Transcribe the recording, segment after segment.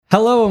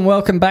Hello and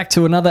welcome back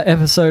to another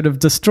episode of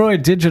Destroy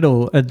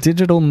Digital, a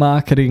digital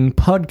marketing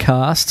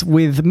podcast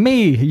with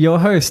me, your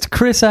host,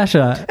 Chris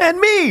Asher. And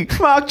me,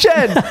 Mark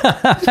Chen.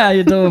 How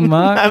you doing,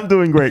 Mark? I'm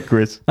doing great,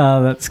 Chris.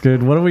 Oh, that's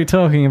good. What are we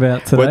talking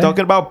about today? We're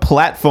talking about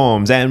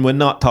platforms, and we're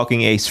not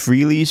talking Ace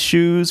Frehley's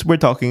shoes. We're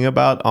talking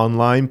about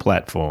online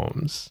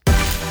platforms.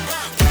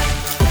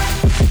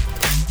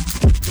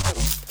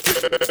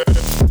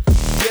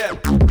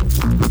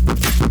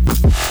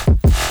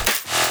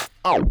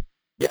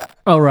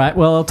 All right,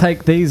 well, I'll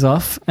take these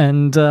off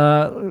and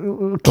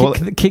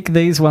kick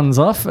these ones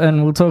off,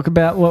 and we'll talk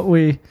about what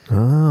we...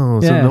 Oh,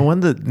 so no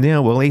wonder... Yeah,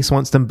 well, Ace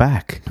wants them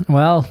back.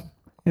 Well,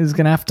 he's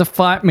going to have to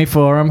fight me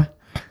for them.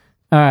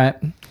 All right,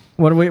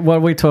 what are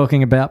we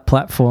talking about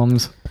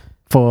platforms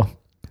for?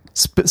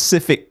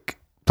 Specific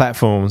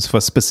platforms for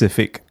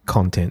specific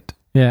content.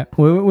 Yeah,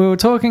 we were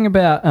talking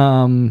about...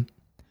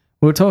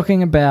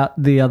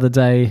 the other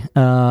day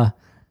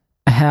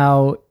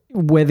how...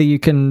 whether you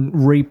can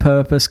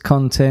repurpose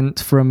content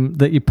from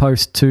that you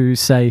post to,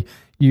 say,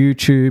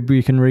 YouTube,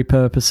 you can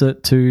repurpose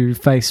it to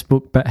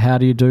Facebook, but how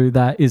do you do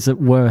that? Is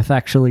it worth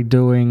actually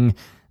doing?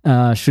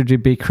 Should you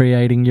be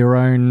creating your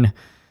own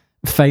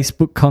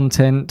Facebook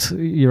content,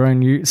 your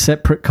own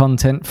separate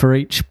content for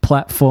each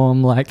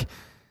platform? Like,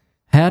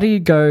 how do you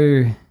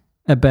go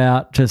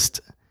about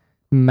just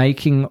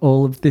making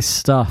all of this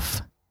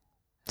stuff?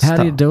 How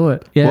do you do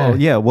it?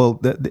 Yeah. Well,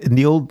 in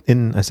the old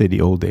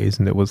days,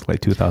 and it was like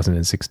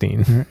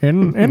 2016.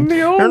 In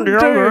the old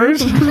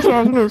days,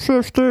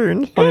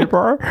 2015,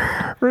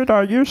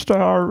 I used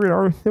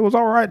to, it was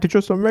all right to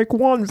just make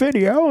one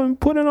video and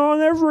put it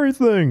on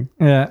everything.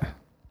 Yeah.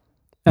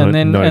 And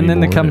then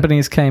anymore, the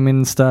companies came in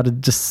and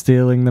started just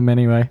stealing them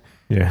anyway.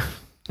 Yeah.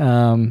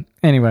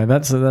 Anyway,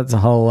 that's a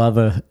whole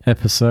other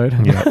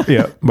episode.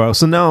 Yeah. Well,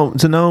 so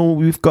now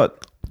we've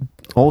got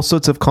all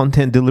sorts of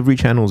content delivery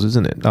channels,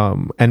 isn't it?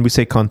 And we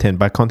say content.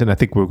 By content, I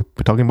think we're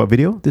talking about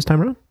video this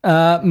time around?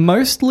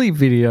 Mostly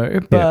video,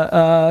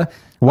 but...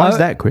 Why is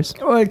that, Chris?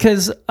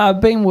 Because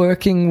I've been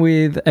working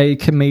with a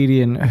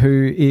comedian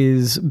who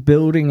is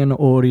building an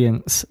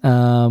audience.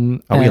 Are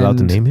we allowed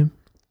to name him?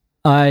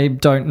 I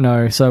don't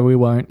know, so we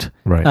won't.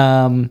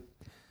 Right.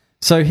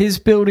 So he's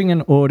building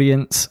an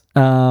audience,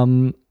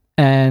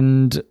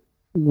 and...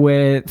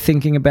 we're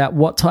thinking about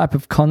what type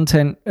of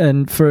content,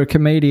 and for a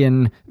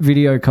comedian,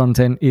 video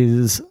content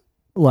is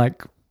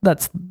like,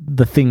 that's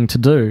the thing to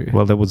do.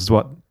 Well, that was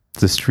what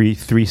the Three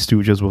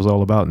Stooges was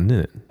all about,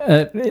 isn't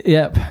it?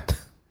 Yep.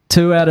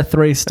 2 out of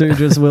 3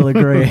 Stooges will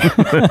agree.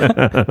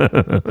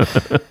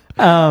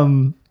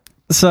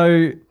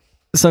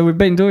 So we've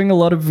been doing a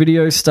lot of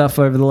video stuff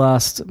over the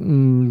last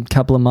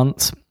couple of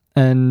months.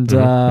 And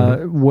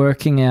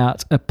working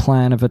out a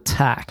plan of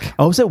attack.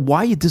 Oh, is that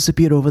why you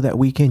disappeared over that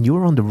weekend? You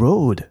were on the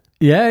road.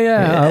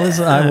 Yeah. I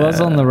was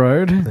on the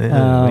road.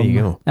 There you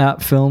go.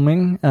 Out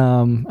filming.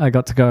 I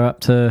got to go up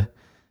to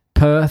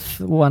Perth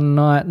one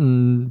night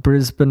and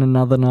Brisbane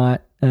another night,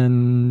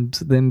 and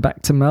then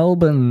back to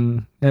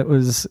Melbourne. It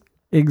was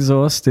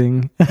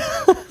exhausting.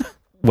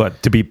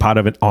 What, to be part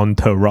of an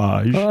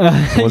entourage?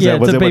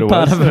 To be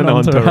part of an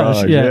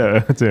entourage.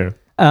 Yeah.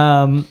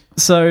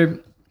 So.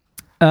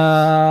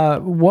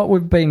 What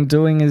we've been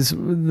doing is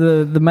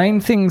the main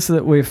things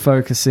that we're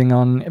focusing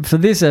on for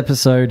this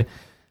episode.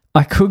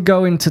 I could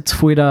go into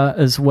Twitter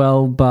as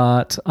well,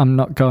 but I'm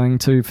not going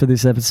to for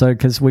this episode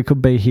because we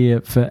could be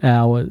here for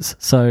hours.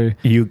 So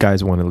you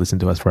guys want to listen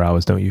to us for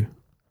hours, don't you?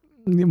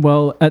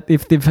 Well,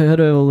 if they've heard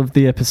all of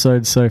the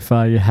episodes so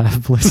far, you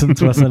have listened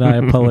to us, and I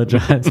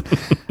apologize.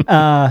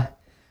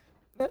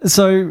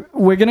 So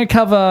we're going to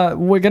cover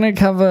what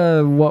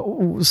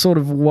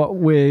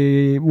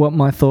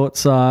my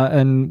thoughts are,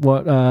 and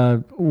what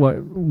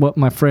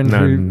my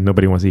friend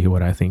nobody wants to hear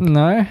what I think.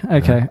 No?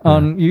 Okay.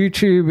 On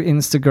YouTube,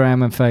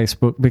 Instagram and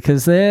Facebook,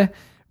 because they're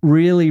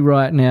really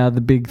right now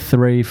the big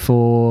 3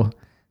 for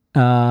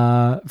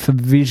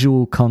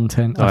visual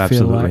content, I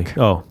feel like.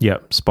 Oh, yeah,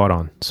 spot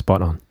on.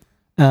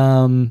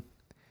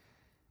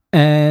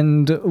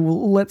 And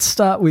let's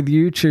start with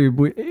YouTube,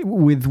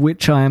 with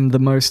which I am the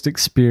most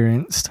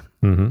experienced.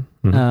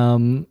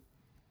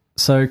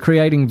 So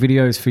creating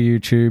videos for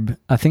YouTube,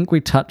 I think we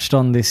touched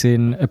on this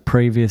in a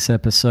previous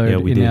episode,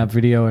 our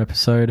video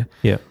episode.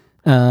 Yeah.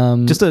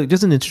 Just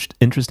an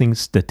interesting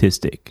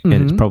statistic, and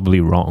it's probably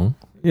wrong.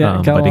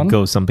 Yeah, but it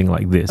goes something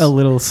like this. A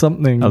little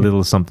something.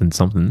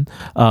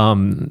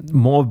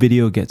 More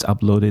video gets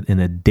uploaded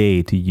in a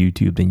day to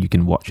YouTube than you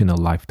can watch in a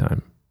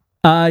lifetime.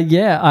 I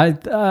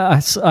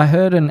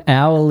heard an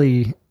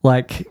hourly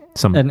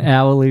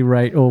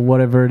rate or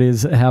whatever it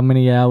is, how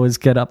many hours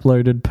get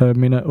uploaded per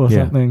minute or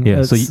something.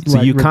 Yeah, so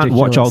you can't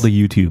watch all the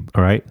YouTube,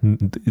 all right?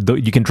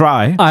 You can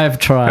try. I have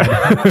tried,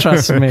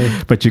 trust me.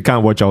 But you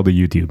can't watch all the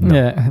YouTube. No.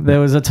 Yeah, there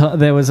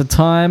was a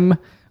time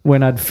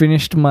when I'd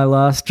finished my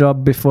last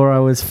job before I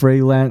was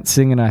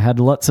freelancing, and I had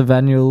lots of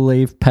annual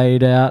leave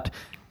paid out,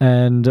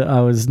 and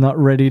I was not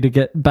ready to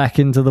get back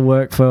into the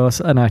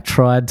workforce, and I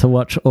tried to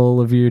watch all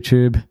of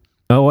YouTube.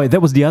 Oh, wait,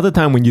 that was the other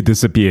time when you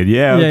disappeared.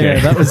 Yeah, okay. Yeah,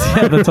 that was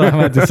the other time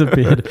I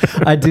disappeared.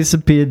 I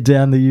disappeared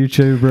down the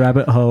YouTube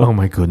rabbit hole. Oh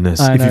my goodness!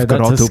 I If know, you've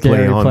got that's a autoplay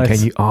scary on, place.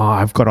 can you? Oh,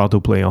 I've got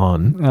autoplay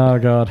on. Oh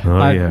God!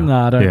 Oh, yeah.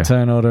 No, I don't Yeah.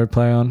 turn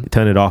autoplay on.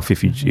 Turn it off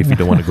if you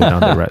don't want to go down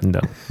the rat. No.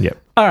 Yep.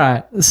 All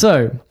right.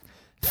 So,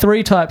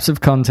 3 types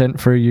of content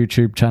for a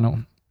YouTube channel.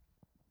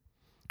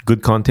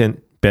 Good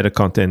content, better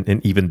content,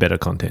 and even better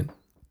content.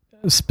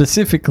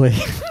 Specifically,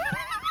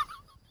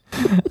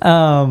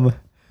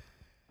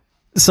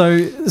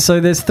 so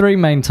there's 3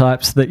 main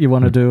types that you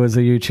want to do as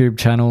a YouTube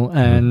channel,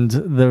 and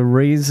the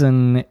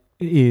reason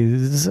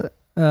is you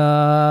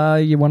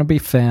want to be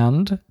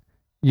found,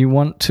 you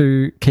want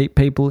to keep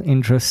people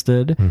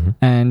interested,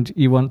 and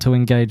you want to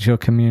engage your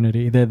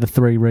community. They're the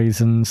 3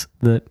 reasons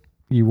that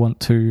you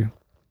want to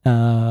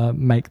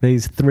make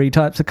these 3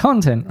 types of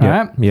content,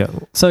 right? Yeah.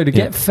 So to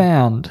get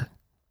found,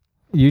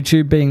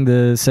 YouTube being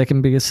the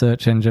second biggest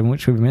search engine,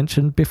 which we've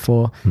mentioned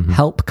before,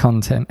 help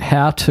content,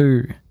 how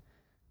to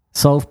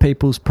solve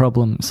people's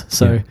problems.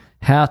 So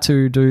how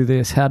to do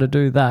this, how to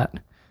do that,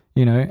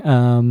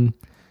 and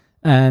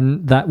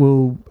that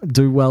will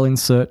do well in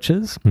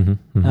searches.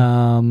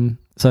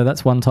 So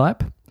that's one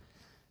type.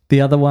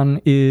 The other one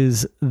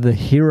is the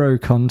hero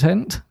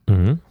content.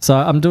 So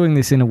I'm doing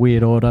this in a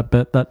weird order,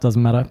 but that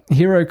doesn't matter.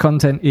 Hero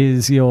content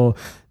is the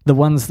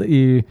ones that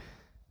you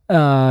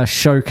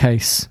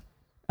showcase.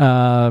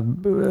 Or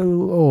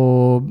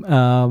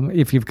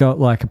if you've got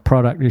like a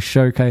product, you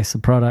showcase the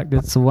product.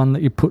 It's the one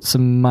that you put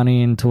some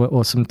money into it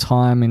or some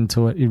time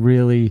into it. You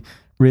really,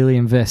 really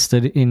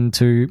invested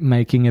into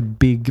making a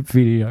big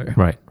video.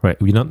 Right.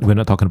 We're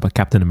not talking about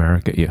Captain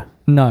America here.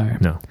 No.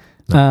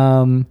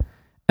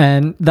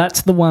 And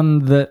that's the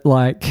one that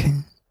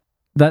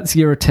that's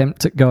your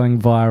attempt at going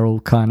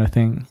viral kind of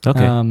thing.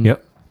 Okay.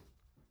 Yep.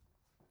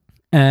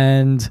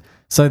 And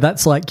so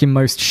that's like your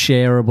most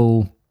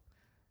shareable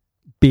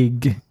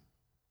big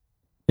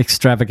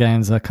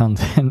extravaganza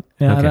content.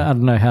 I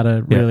don't know how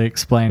to really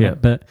explain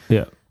it, but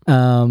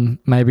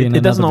maybe in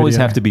it doesn't always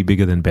video. have to be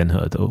bigger than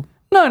Ben-Hur though.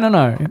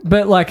 No.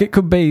 But like it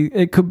could be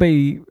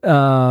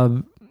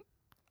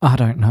I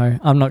don't know.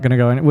 I'm not going to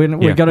go in.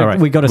 We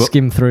got to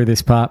skim through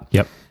this part.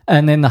 Yep.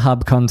 And then the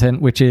hub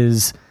content, which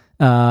is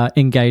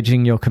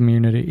engaging your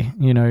community.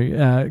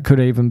 Could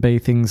even be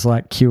things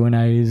like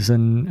Q&As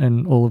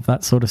and all of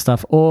that sort of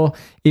stuff. Or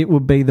it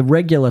would be the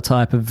regular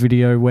type of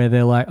video where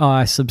they're like, oh,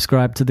 I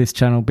subscribe to this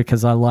channel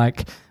because I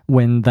like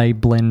when they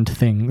blend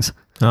things.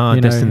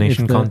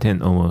 Destination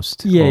content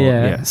almost.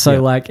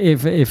 So like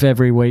if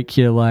every week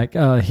you're like,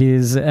 oh,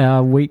 here's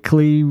our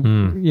weekly,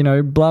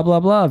 blah, blah,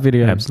 blah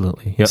video.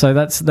 Absolutely. Yep. So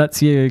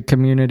that's your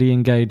community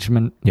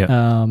engagement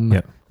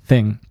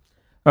thing.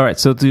 All right.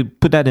 So to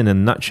put that in a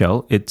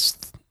nutshell, it's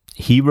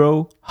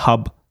hero,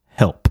 hub,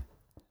 help.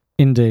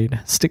 Indeed.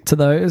 Stick to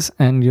those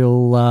and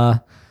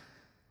you'll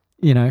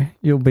be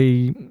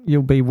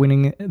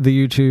winning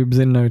the YouTubes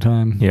in no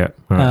time. Yeah.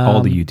 All right.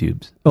 All the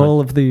YouTubes.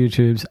 All of the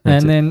YouTubes.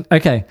 That's then,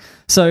 okay.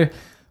 So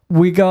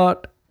we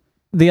got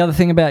the other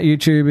thing about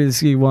YouTube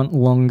is you want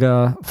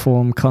longer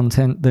form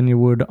content than you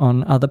would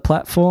on other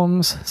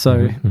platforms.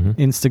 So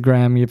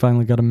Instagram, you've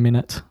only got a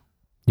minute.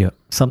 Yeah.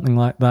 Something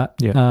like that.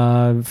 Yeah.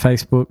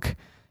 Facebook,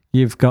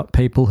 you've got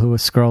people who are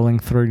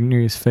scrolling through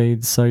news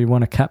feeds, so you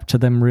want to capture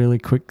them really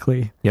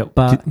quickly. Yep.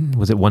 But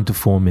was it 1 to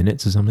 4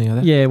 minutes or something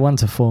like that? Yeah, 1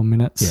 to 4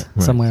 minutes,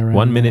 somewhere around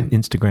 1 minute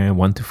Instagram,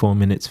 1 to 4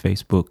 minutes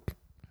Facebook,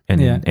 and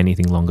then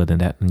anything longer than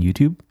that on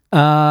YouTube?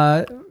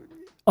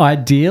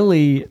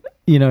 Ideally,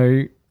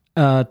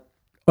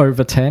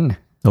 over 10.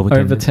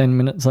 Over 10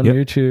 minutes on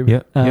YouTube.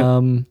 Yep.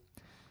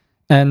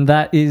 And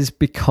that is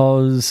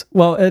because,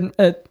 well,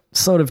 it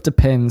sort of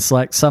depends.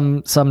 Like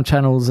some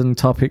channels and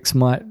topics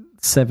might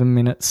 7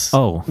 minutes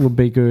would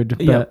be good.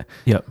 But,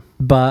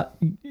 but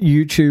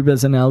YouTube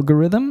as an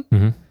algorithm,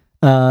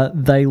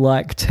 they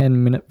like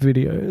 10-minute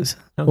videos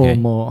or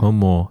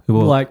more.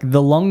 Well, like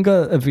the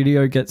longer a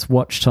video gets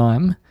watch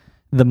time,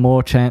 the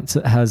more chance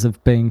it has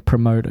of being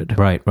promoted.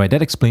 Right.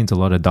 That explains a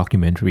lot of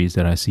documentaries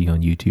that I see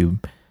on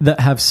YouTube. That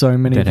have so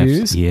many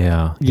views.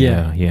 Yeah.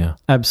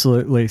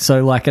 Absolutely.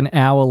 So like an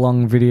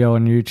hour-long video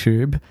on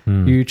YouTube,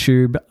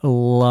 YouTube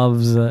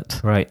loves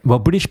it. Right. Well,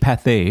 British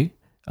Pathé,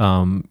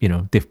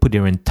 they've put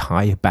their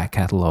entire back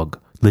catalogue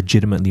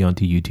legitimately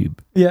onto YouTube.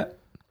 Yeah.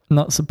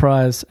 Not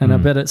surprised. And I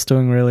bet it's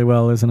doing really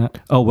well, isn't it?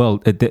 Oh,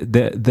 well,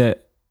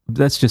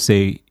 let's just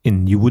say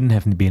you wouldn't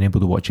have been able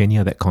to watch any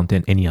of that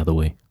content any other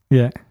way.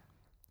 Yeah.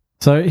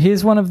 So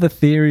here's one of the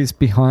theories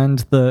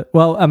behind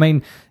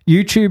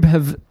YouTube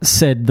have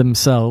said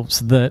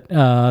themselves that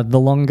the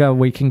longer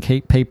we can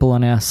keep people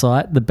on our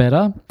site, the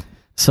better.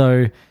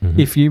 So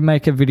if you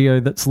make a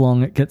video that's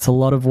long, it gets a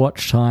lot of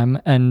watch time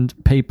and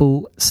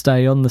people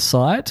stay on the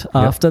site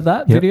after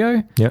that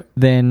video,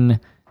 then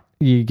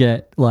you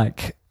get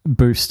like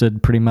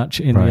boosted pretty much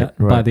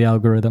by the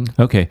algorithm.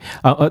 Okay.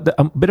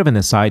 A bit of an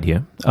aside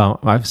here.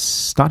 I'm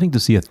starting to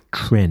see a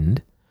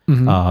trend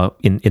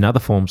in other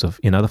forms of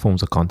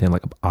content,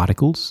 like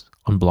articles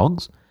on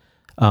blogs,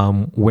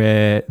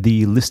 where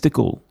the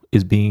listicle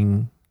is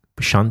being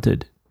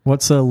shunted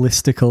What's a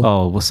listicle?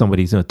 Oh, well,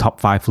 somebody's top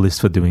 5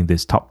 list for doing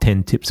this, top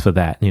 10 tips for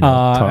that.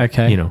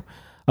 Okay.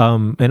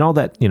 And all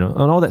that, and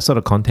all that sort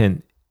of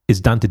content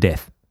is done to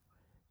death.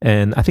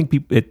 And I think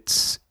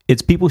it's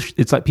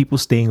like people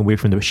staying away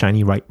from the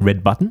shiny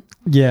red button.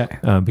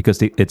 Yeah.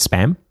 Because it's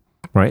spam,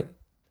 right?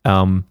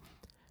 And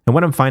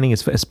what I'm finding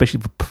is, especially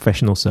for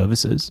professional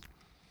services,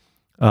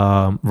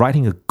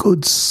 writing a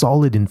good,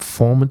 solid,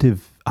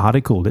 informative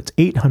article that's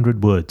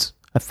 800 words,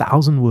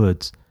 1,000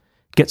 words,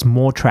 gets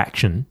more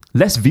traction,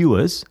 less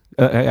viewers.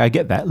 I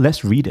get that,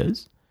 less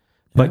readers,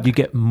 but you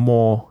get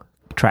more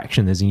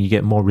traction, as in you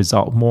get more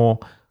result, more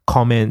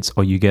comments,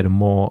 or you get a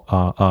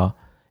more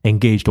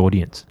engaged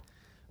audience.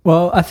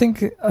 Well, I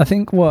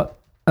think what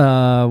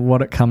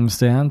it comes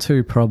down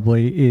to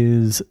probably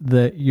is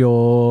that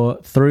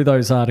through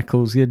those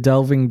articles, you're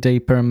delving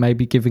deeper and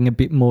maybe giving a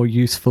bit more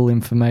useful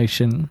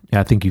information.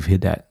 Yeah, I think you've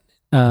hit that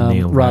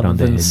nail right rather on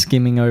the than head.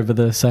 skimming over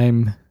the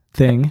same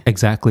thing.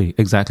 Exactly.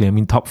 I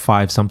mean, top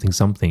 5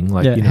 something.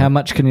 Like, how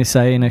much can you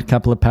say in a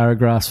couple of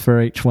paragraphs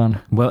for each one?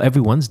 Well,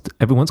 everyone's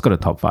got a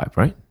top 5,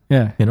 right?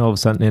 Yeah. And all of a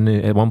sudden, and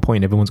at one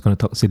point, everyone's going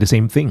to say the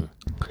same thing.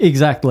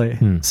 Exactly.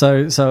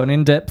 So an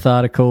in-depth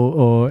article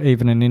or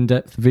even an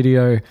in-depth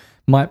video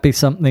might be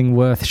something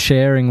worth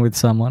sharing with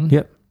someone.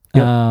 Yep.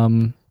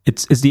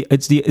 It's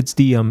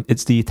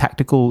the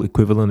tactical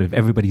equivalent of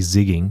everybody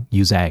zigging.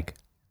 You zag.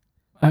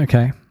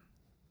 Okay.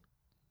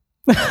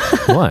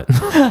 What?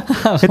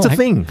 It's a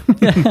thing.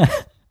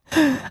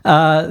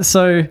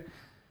 So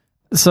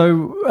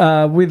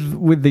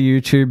with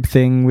the YouTube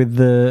thing, with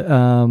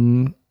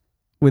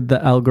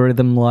the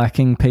algorithm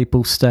liking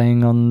people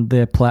staying on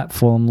their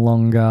platform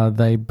longer,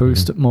 they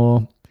boost it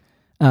more.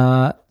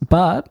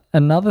 But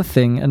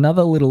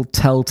another little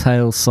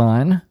telltale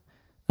sign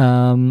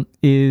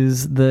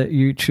is that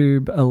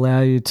YouTube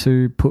allow you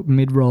to put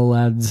mid-roll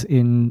ads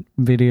in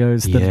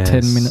videos that are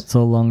 10 minutes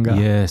or longer.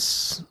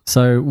 Yes.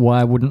 So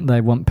why wouldn't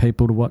they want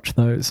people to watch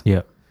those?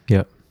 Yep.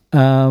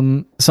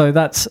 So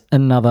that's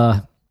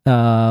another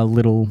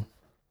little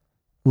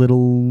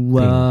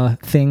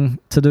thing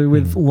to do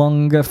with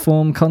longer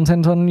form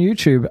content on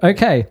YouTube.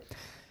 Okay,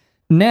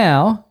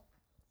 now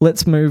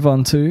let's move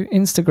on to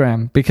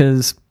Instagram,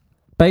 because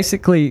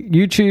basically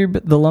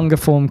YouTube, the longer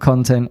form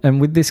content,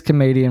 and with this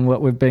comedian,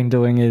 what we've been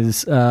doing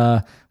is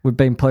we've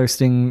been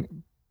posting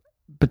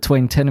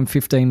between 10 and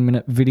 15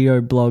 minute video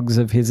blogs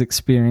of his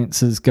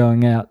experiences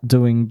going out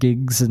doing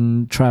gigs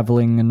and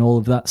traveling and all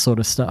of that sort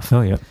of stuff.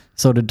 Oh, yeah.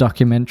 Sort of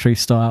documentary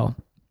style.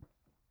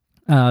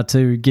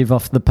 To give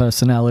off the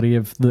personality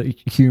of the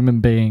human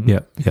being.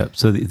 Yeah.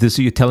 So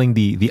you're telling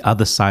the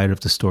other side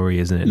of the story,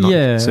 isn't it?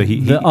 Yeah. So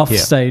the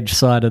offstage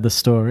side of the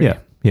story.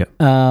 Yeah.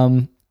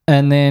 And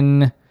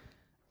then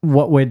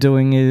what we're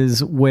doing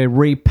is we're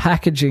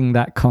repackaging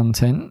that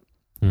content,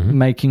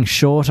 making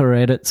shorter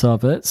edits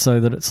of it so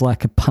that it's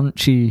like a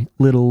punchy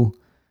little,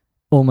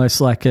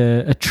 almost like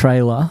a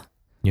trailer.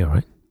 Yeah,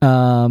 right.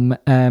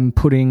 And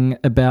putting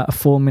about a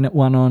 4-minute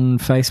one on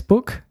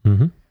Facebook.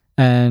 Mm-hmm.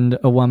 And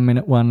a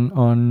 1-minute one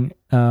on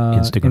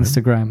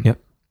Instagram.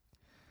 Yep.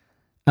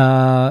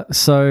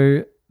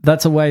 So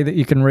that's a way that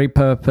you can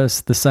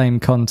repurpose the same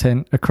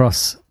content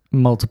across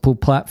multiple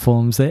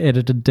platforms. They're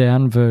edited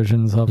down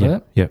versions of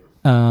it. Yep.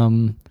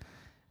 And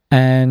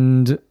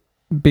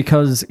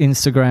because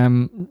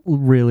Instagram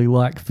really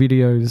like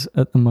videos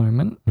at the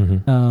moment,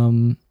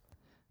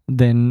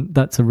 then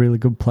that's a really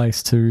good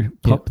place to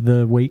pop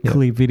the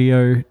weekly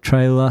video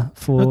trailer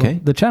for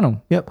the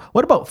channel. Yep.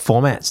 What about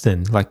formats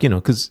then? Like,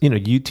 because,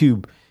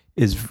 YouTube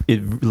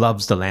it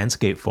loves the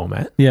landscape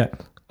format. Yeah.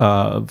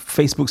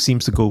 Facebook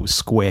seems to go with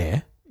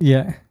square.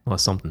 Yeah. Or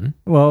something.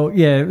 Well,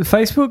 yeah,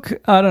 Facebook,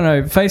 I don't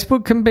know.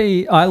 Facebook can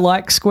be, I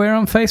like Square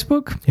on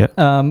Facebook. Yeah.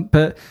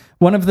 But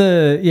one of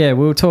the, we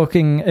were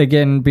talking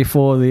again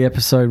before the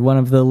episode, one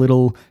of the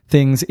little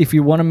things, if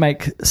you want to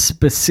make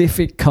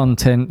specific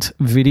content,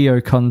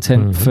 video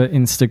content for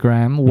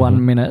Instagram,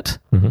 1 minute,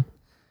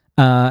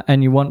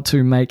 and you want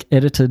to make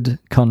edited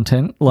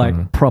content,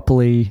 like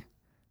properly,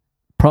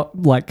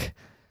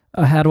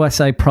 how do I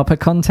say proper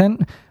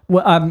content?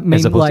 Well, I mean,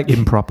 as opposed to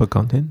improper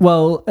content?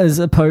 Well, as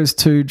opposed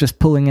to just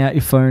pulling out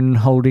your phone,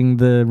 holding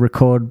the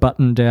record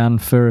button down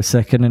for a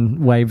second and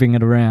waving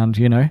it around,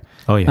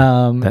 Oh,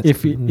 yeah.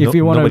 If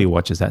you want, nobody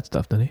watches that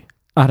stuff, does he?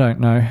 I don't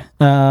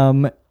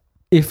know.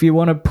 If you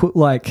want to put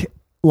like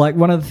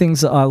one of the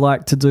things that I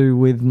like to do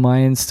with my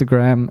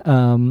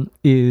Instagram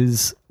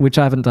is, which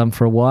I haven't done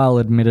for a while,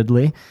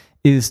 admittedly,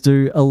 is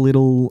do a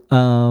little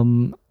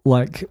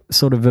like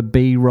sort of a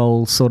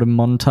B-roll sort of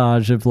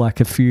montage of like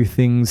a few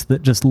things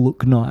that just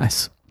look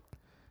nice,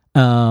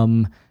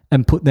 and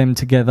put them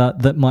together.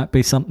 That might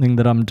be something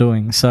that I'm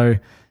doing. So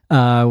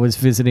I was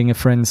visiting a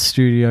friend's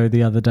studio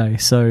the other day,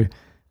 so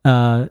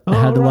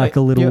had like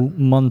a little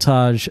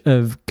montage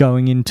of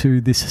going into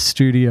this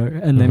studio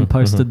and then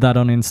posted that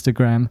on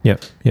Instagram.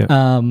 Yep.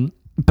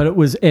 But it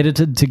was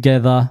edited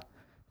together.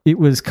 It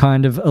was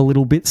kind of a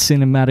little bit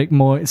cinematic,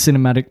 more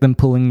cinematic than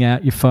pulling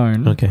out your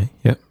phone. Okay,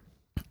 yep.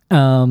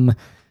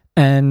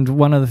 And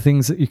one of the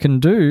things that you can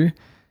do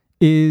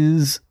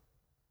is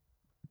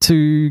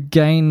to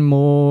gain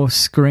more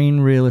screen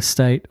real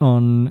estate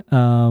on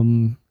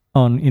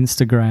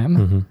Instagram,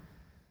 Mm-hmm.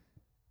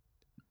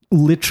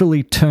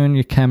 literally turn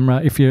your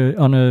camera, if you're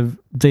on a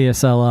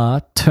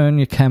DSLR, turn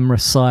your camera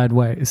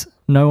sideways.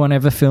 No one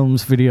ever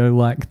films video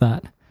like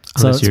that.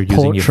 Unless so you're it's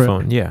using your portrait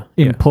phone. Yeah.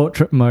 in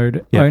portrait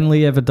mode. Yeah.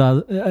 Only ever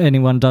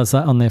anyone does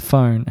that on their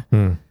phone.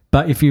 Mm.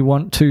 But if you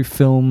want to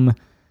film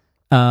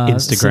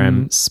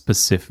Instagram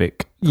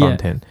specific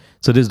content.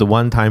 So this is the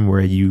one time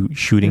where you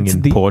shooting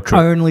in the portrait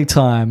only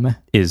time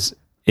is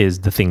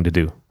the thing to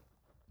do.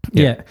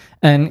 Yeah.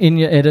 And in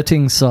your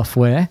editing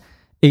software,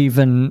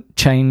 even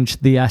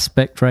change the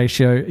aspect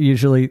ratio.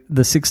 Usually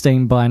the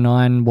 16:9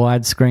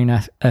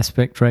 widescreen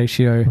aspect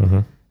ratio, Mm-hmm.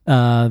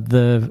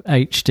 the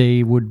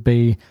HD would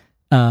be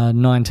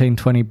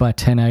 1920 by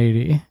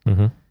 1080.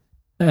 Mm-hmm.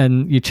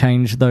 And you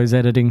change those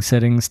editing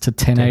settings to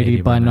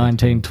 1080 by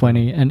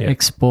 1920 and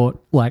export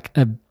like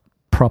a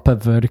proper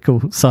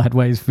vertical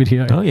sideways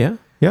video. Oh yeah.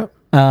 Yep.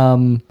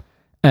 And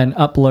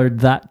upload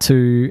that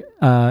to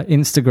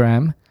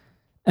Instagram,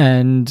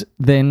 and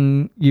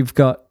then you've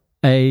got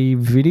a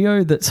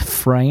video that's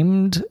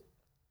framed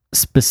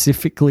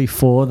specifically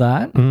for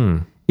that.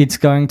 Mm. It's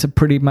going to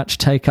pretty much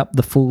take up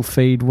the full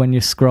feed when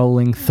you're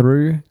scrolling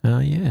through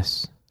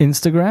Yes.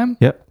 Instagram,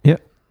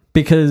 Yep.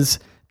 because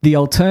the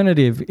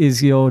alternative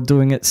is you're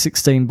doing it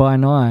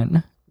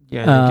 16:9.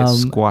 Yeah, and it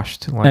gets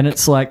squashed. Like, And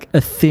it's like a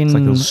thin, it's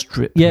like a little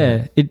strip.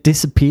 it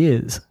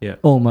disappears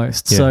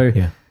almost. Yeah, So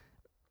yeah.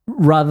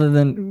 rather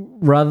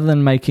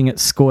than making it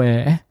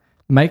square,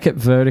 make it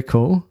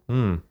vertical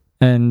Mm.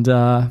 and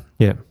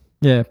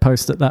Yeah.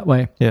 post it that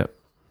way. Yeah.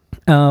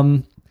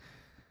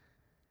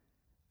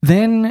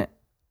 Then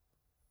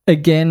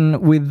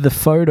again with the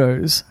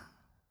photos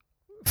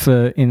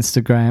for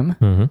Instagram,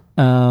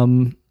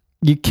 Mm-hmm.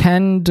 you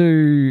can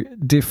do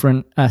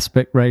different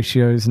aspect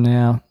ratios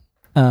now.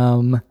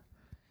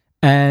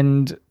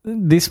 And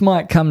this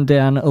might come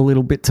down a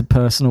little bit to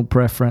personal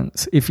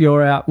preference. If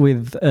you're out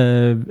with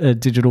a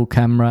digital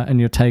camera and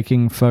you're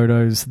taking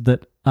photos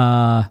that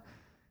are,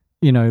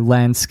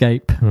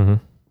 landscape,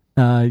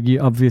 Mm-hmm. you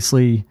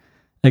obviously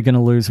are going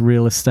to lose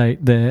real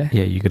estate there.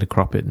 Yeah, you got to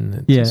crop it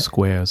and it's a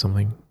square or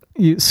something.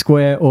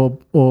 Square or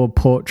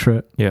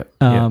portrait Yeah.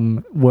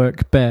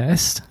 work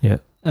best. Yeah.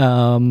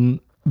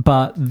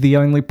 But the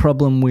only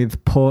problem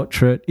with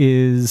portrait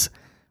is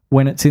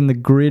when it's in the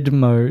grid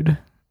mode,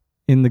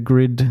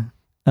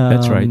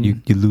 That's right.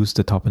 You lose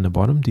the top and the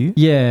bottom, do you?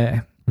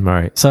 Yeah.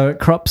 Right. So it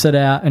crops it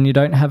out and you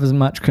don't have as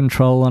much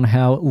control on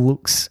how it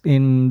looks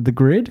in the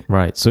grid.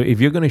 Right. So if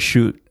you're going to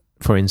shoot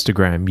for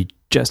Instagram, you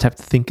just have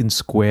to think in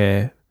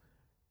square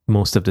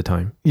most of the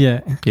time. Yeah.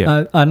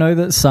 Yeah. I know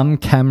that some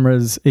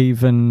cameras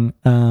even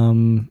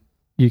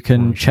you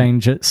can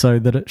change it so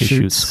that it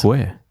shoots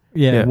square.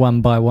 Yeah,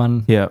 one by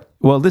one. Yeah.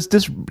 Well,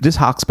 this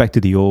harks back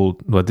to the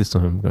old. Well, this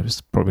time I'm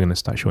just probably going to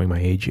start showing my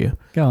age here.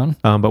 Go on.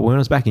 But when I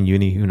was back in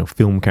uni,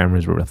 film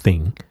cameras were a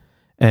thing,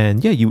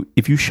 and yeah,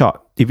 if you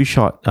shot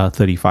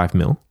 35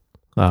 mil,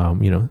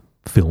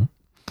 film,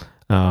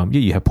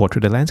 you have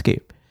portrait and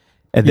landscape,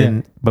 and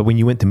then but when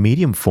you went to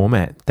medium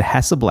format, the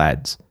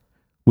Hasselblads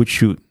would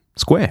shoot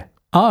square.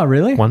 Oh,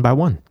 really? One by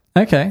one.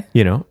 Okay.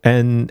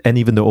 And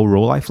even the old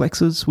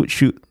Rolleiflexes would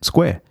shoot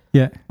square.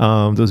 Yeah.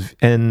 Those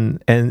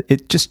and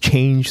it just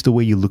changed the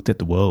way you looked at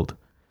the world.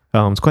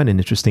 It's quite an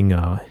interesting,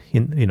 a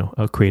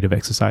creative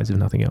exercise if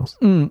nothing else.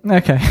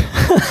 Okay.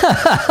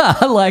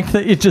 I like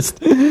that you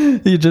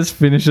just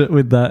finish it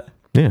with that.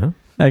 Yeah.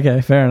 Okay,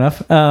 fair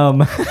enough.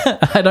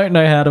 I don't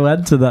know how to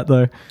add to that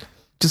though.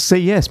 Just say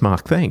yes,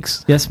 Mark.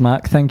 Thanks. Yes,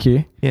 Mark. Thank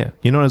you. Yeah,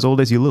 you're not as old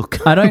as you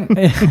look. I don't.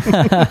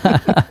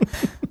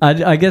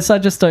 I guess I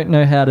just don't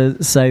know how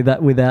to say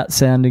that without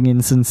sounding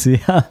insincere.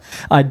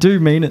 I do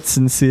mean it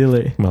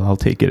sincerely. Well, I'll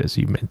take it as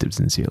you meant it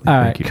sincerely. All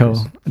Thank right, you, cool.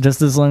 Chris.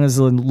 Just as long as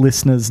the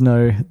listeners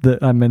know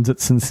that I meant it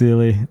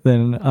sincerely,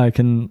 then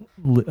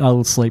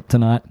I'll sleep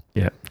tonight.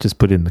 Yeah, just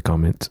put it in the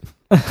comments.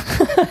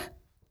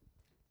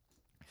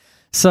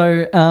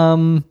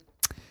 So,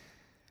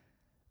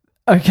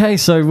 okay,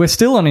 so we're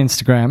still on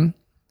Instagram.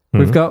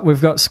 Mm-hmm.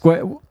 We've got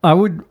square. I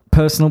would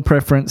personal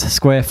preference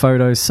square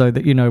photos so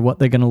that you know what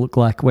they're going to look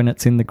like when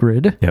it's in the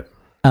grid. Yep.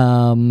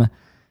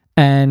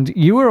 And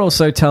you were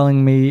also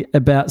telling me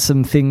about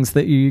some things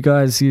that you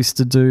guys used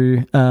to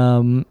do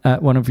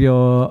at one of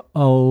your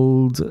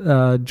old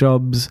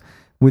jobs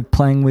with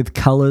playing with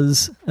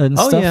colors and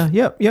stuff. Oh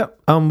yeah.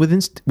 With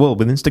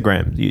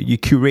Instagram, you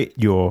curate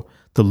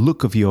the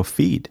look of your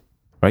feed,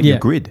 right? Yeah. Your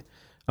grid.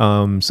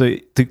 So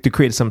to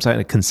create some sort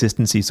of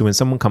consistency, so when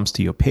someone comes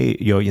to your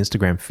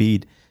Instagram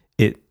feed,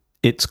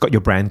 it's got your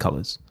brand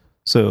colors.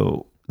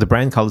 So the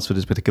brand colors for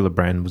this particular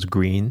brand was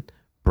green,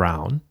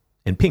 brown,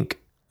 and pink.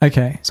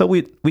 Okay. So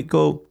we'd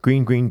go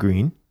green, green,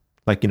 green,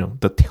 like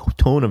the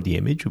tone of the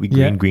image would be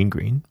green, green,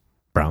 green,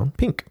 brown,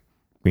 pink,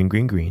 green,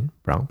 green, green,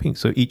 brown, pink.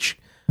 So each.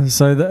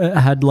 So it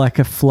had like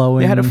a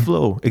flowing. It had a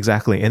flow,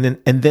 exactly. And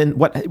then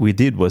what we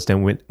did was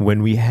then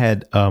when we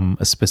had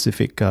a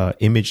specific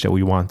image that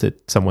we wanted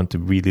someone to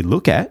really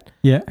look at,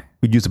 yeah,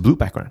 we'd use a blue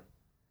background.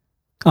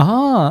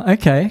 Ah,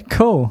 okay,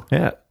 cool.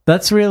 Yeah,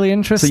 That's really So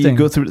interesting. you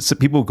go through. So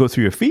people go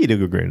through your feed. They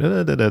go going,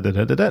 da, da, da, da,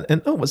 da, da, da,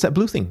 and oh, what's that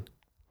blue thing?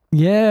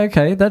 Yeah,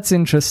 okay, that's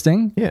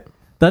interesting. Yeah.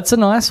 That's a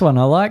nice one.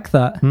 I like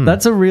that.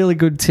 That's a really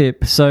good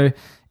tip. So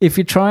if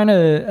you're trying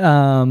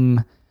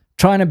to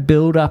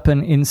build up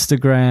an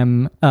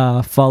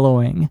Instagram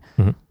following,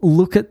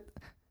 look at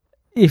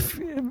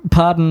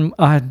pardon,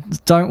 I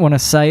don't want to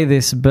say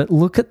this, but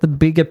look at the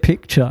bigger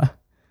picture.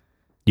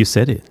 You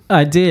said it.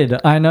 I did.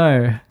 I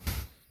know.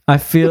 I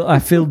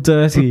feel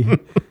dirty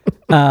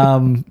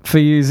for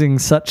using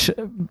such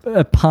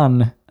a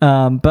pun,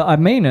 but I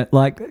mean it.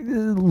 Like,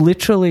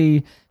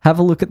 literally, have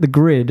a look at the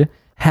grid.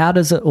 How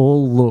does it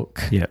all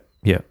look? Yeah.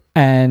 Yeah.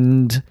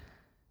 And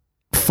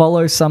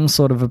follow some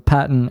sort of a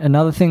pattern.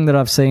 Another thing that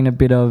I've seen a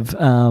bit of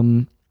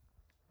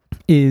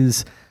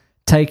is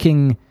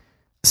taking,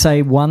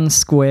 say, one big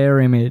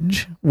square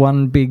image,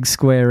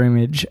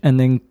 and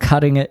then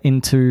cutting it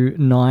into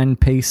 9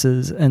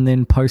 pieces and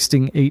then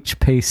posting each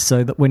piece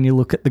so that when you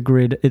look at the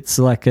grid, it's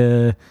like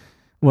a,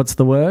 what's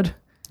the word?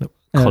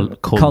 Collage.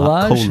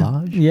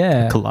 Collage?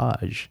 Yeah.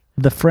 Collage.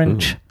 The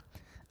French.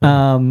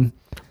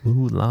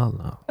 Ooh la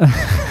la.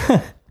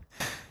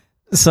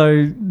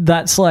 So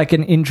that's like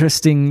an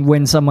interesting,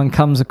 when someone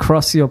comes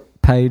across your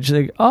page,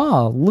 they go,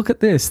 oh, look at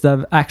this.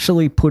 They're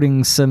actually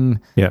putting some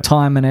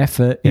time and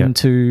effort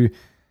into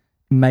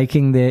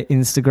making their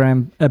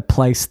Instagram a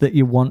place that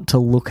you want to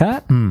look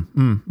at.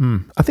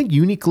 I think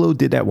Uniqlo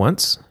did that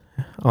once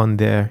on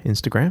their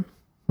Instagram.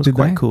 It was Did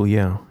quite they? cool.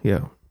 Yeah.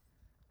 Yeah.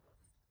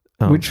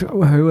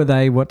 Who are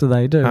they? What do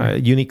they do?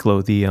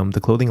 Uniqlo,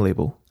 the clothing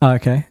label. Oh,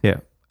 okay.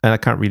 Yeah. And I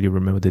can't really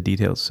remember the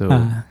details, so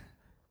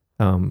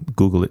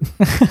Google it.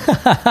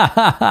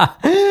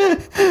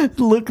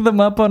 Look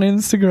them up on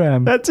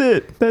Instagram. That's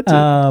it.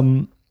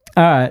 All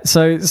right.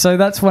 So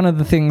that's one of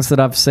the things that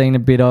I've seen a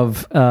bit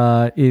of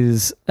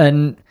is,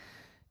 and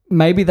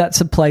maybe that's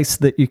a place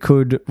that you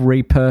could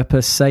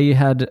repurpose. Say you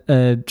had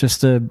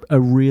just a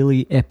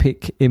really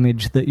epic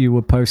image that you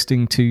were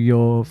posting to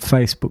your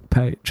Facebook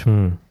page.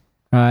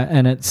 Right,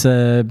 and it's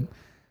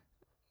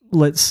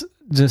let's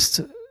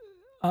just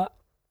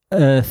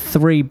a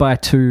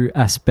 3:2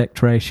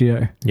 aspect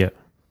ratio. Yeah.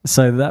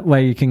 So that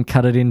way you can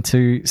cut it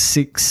into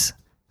 6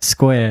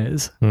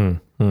 squares,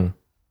 or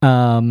a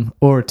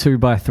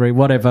 2:3,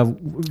 whatever.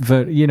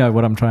 You know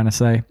what I'm trying to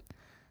say.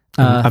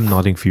 I'm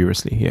nodding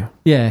furiously here.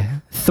 Yeah,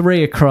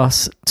 3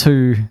 across,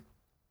 2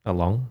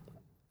 Along,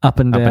 up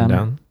and up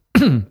down.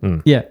 and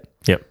down. Yeah.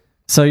 Yep.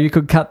 So you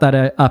could cut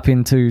that up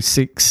into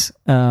 6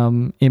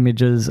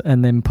 images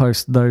and then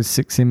post those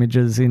 6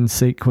 images in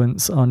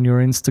sequence on your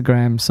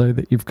Instagram so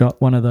that you've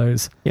got one of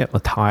those. Yeah, a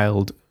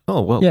tiled.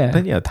 Oh well. Yeah.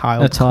 Then a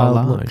tiled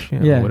collage.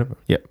 Yeah. Or whatever.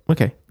 Yeah.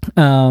 Okay.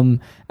 And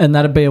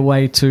that'd be a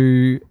way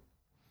to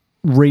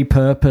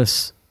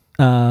repurpose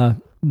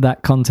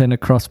that content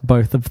across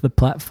both of the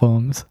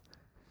platforms.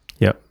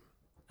 Yep.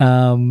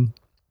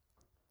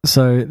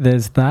 So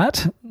there's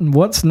that.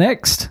 What's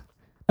next?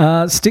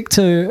 Stick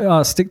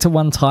to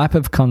one type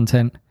of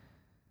content.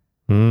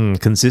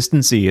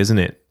 Consistency, isn't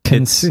it?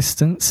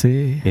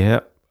 Consistency. Yeah.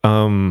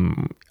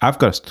 I've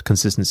got a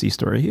consistency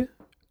story here.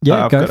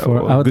 Yeah, go for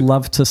it. I would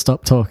love to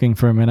stop talking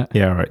for a minute.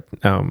 Yeah, right.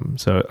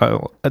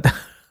 So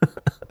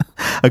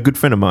a good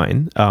friend of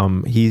mine,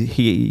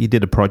 he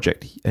did a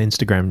project,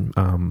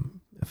 Instagram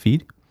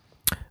feed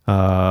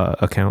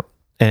account,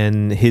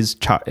 and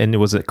and it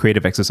was a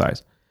creative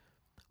exercise.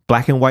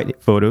 Black and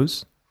white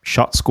photos,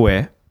 shot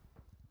square,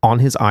 on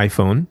his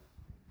iPhone,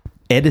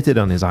 edited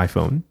on his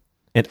iPhone,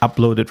 and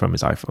uploaded from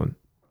his iPhone.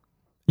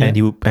 Yeah.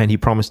 And he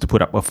promised to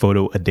put up a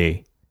photo a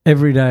day.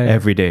 Every day.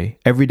 Every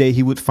day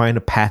he would find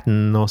a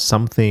pattern or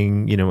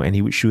something, and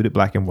he would shoot it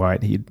black and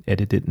white. He'd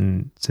edit it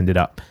and send it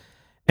up.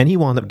 And he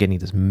wound up getting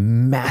this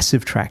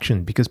massive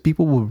traction because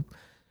people were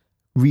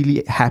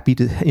really happy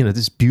to,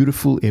 this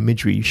beautiful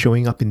imagery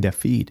showing up in their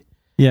feed.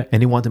 Yeah.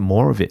 And they wanted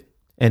more of it.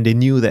 And they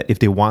knew that if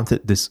they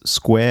wanted this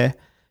square,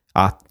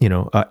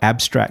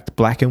 abstract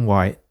black and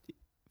white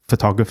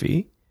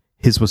photography,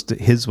 his was the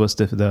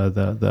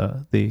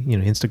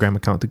Instagram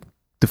account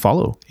to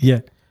follow. Yeah.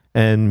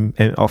 And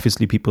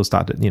obviously people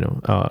started,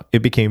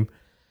 it became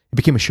a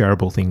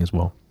shareable thing as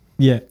well.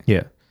 Yeah.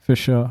 Yeah. For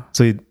sure.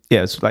 So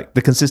it's like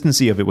the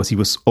consistency of it was he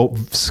was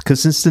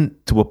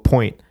consistent to a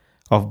point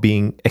of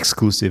being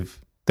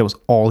exclusive. That was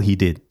all he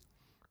did,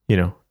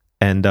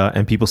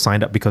 and people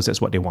signed up because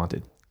that's what they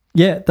wanted.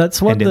 Yeah,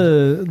 that's what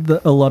a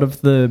lot of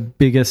the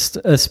biggest,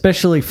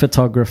 especially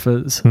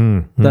photographers,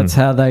 that's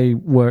how they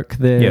work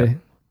their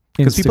Instagram.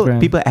 Because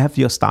people have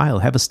a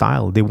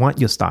style. They want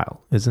your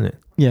style, isn't it?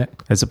 Yeah.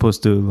 As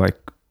opposed to like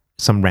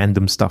some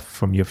random stuff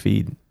from your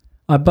feed.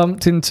 I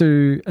bumped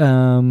into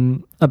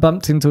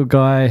a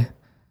guy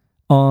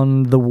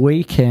on the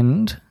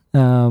weekend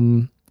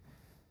when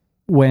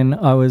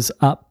I was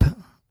up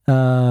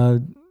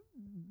in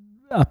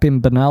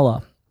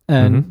Benalla.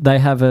 And they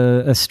have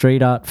a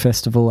street art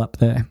festival up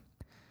there.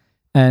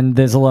 And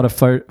there's a lot of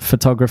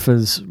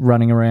photographers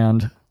running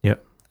around.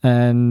 Yep.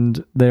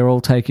 And they're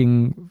all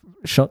taking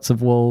shots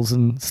of walls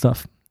and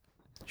stuff.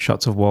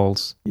 shots of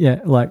walls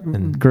Yeah, like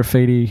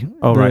graffiti,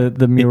 Oh, right.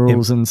 the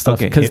murals and stuff,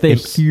 okay, because they're in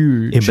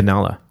huge. in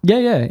Benalla. Yeah,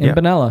 in Yeah.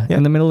 Benalla, Yeah.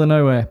 in the middle of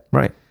nowhere.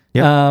 Right.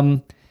 Yeah.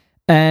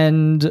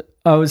 And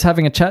I was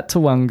having a chat to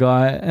one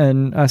guy,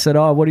 and I said,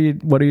 "Oh, what do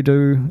you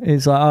do?"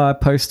 He's like, "Oh, I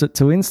post it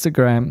to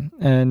Instagram."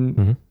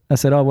 And I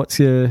said, "Oh, what's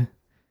your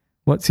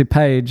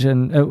page?"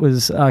 And it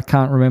was, I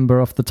can't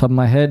remember off the top of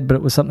my head, but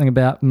it was something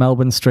about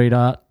Melbourne street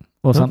art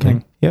or something.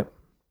 Okay. Yep.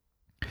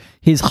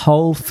 His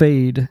whole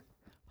feed,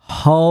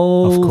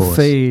 Of course.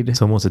 feed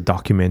It's almost a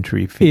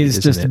documentary feed, is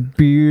isn't just it?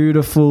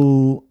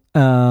 beautiful,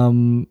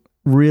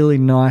 really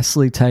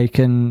nicely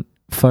taken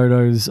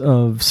photos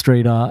of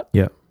street art.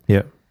 Yep.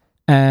 Yep.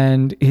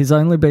 And he's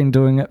only been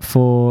doing it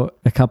for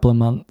a couple of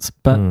months,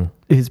 but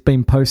he's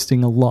been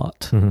posting a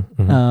lot.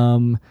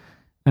 And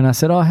I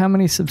said, "Oh, how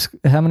many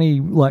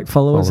like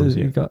followers has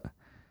he got?"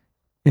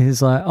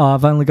 He's like, "Oh,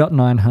 I've only got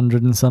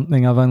 900 and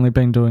something. I've only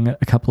been doing it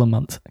a couple of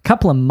months."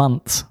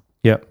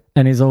 Yep.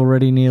 And he's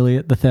already nearly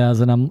at the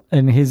 1,000.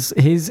 And his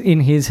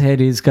in his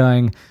head is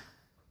going,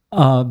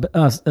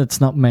 it's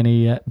not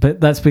many yet.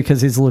 But that's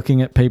because he's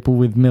looking at people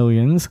with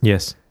millions.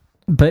 Yes.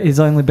 But he's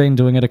only been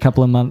doing it a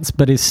couple of months,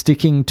 but is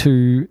sticking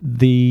to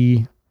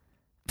the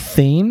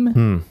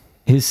theme.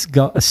 He's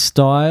got a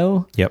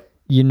style. Yep.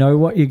 You know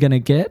what you're going to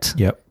get.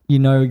 Yep. You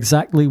know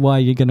exactly why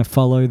you're going to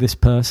follow this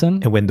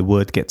person. And when the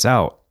word gets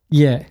out,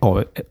 Yeah.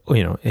 or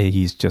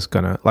he's just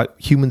gonna, like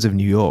Humans of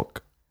New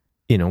York.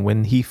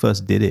 When he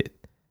first did it,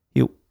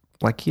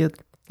 he had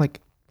like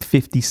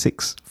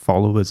 56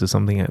 followers or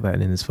something like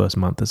that in his first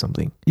month or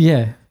something.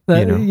 Yeah.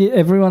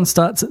 Everyone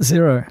starts at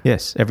zero.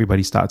 Yes,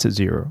 everybody starts at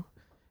zero,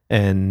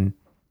 and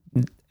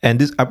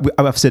this,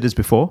 I've said this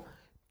before.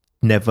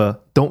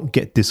 Don't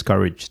get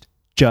discouraged.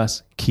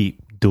 Just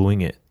keep doing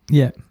it.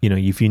 Yeah.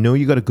 If you know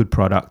you got a good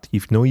product,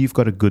 if you know you've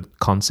got a good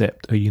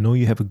concept, or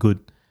you have a good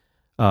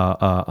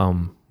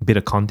bit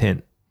of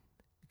content,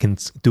 can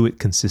do it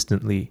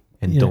consistently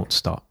and don't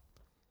stop.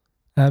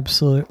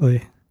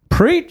 Absolutely.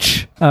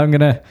 Preach. I'm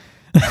going to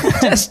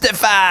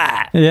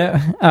testify.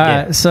 Yeah. All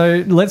right.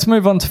 So let's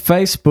move on to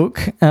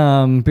Facebook,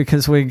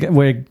 because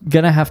we're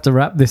gonna have to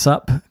wrap this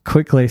up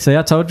quickly. See,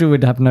 I told you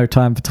we'd have no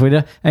time for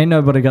Twitter. Ain't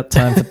nobody got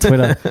time for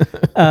Twitter,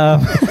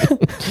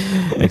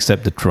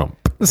 except the Trump.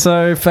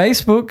 So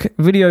Facebook,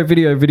 video.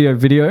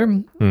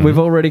 We've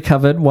already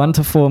covered 1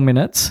 to 4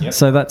 minutes,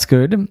 so that's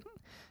good.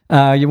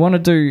 You want to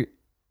do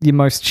your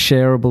most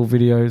shareable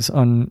videos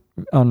on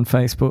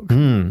Facebook.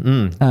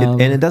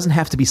 And it doesn't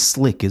have to be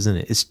slick, isn't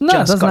it? It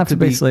doesn't have to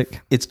be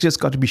slick. It's just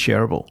got to be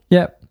shareable.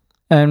 Yep.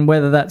 And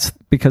whether that's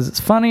because it's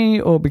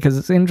funny or because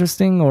it's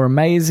interesting or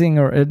amazing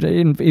or it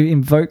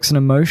invokes an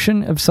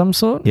emotion of some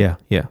sort. Yeah.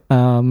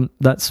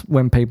 That's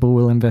when people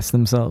will invest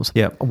themselves.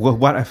 Yeah. Well,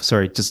 what I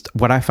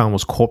found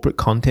was corporate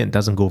content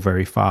doesn't go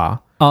very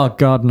far. Oh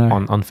God, no.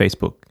 On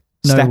Facebook.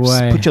 No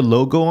way. Put your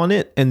logo on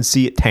it and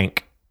see it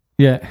tank.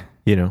 Yeah.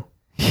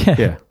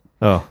 Yeah.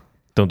 Oh,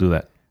 don't do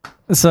that.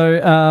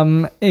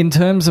 So, in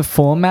terms of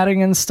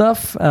formatting and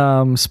stuff,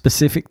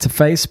 specific to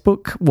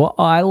Facebook, what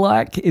I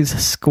like is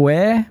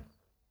square.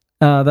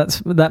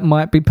 That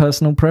might be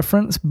personal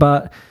preference,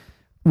 but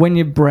when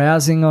you're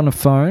browsing on a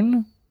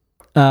phone,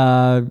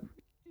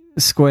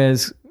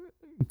 square's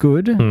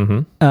good.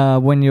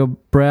 When you're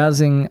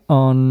browsing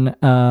on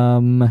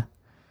a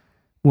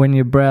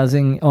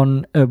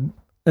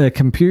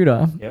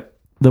computer,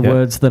 the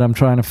words that I'm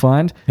trying to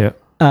find.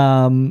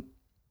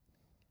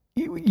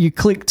 You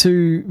click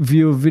to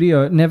view a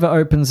video, it never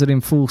opens it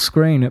in full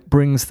screen. It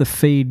brings the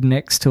feed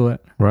next to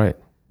it. Right.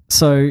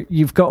 So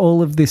you've got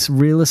all of this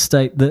real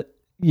estate that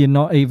you're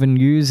not even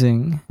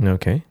using.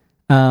 Okay.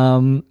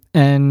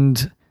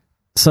 And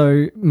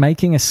so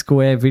making a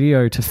square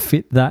video to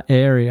fit that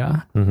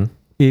area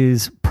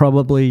is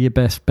probably your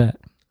best bet.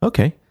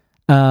 Okay.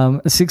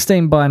 A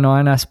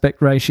 16:9 aspect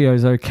ratio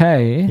is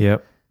okay.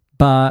 Yep.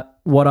 But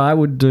what I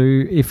would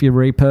do if you're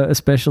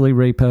especially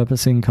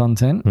repurposing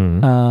content,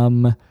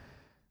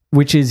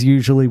 which is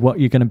usually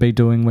what you're going to be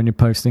doing when you're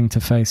posting to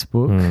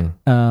Facebook,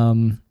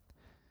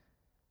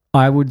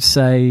 I would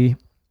say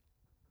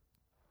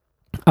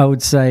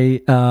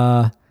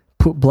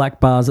put black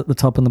bars at the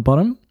top and the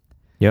bottom.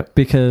 Yep.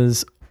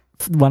 Because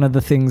one of the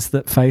things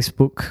that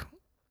Facebook,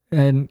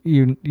 and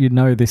you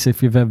know this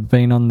if you've ever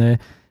been on there,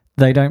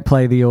 they don't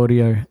play the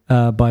audio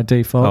by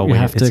default. You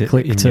have to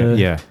click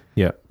to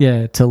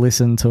to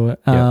listen to it.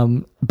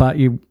 But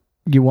you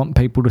want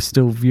people to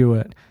still view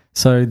it.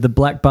 So the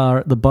black bar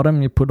at the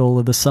bottom, you put all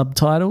of the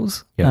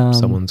subtitles. Yeah,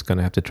 someone's going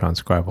to have to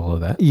transcribe all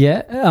of that.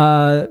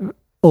 Yeah.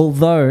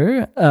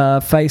 Although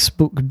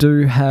Facebook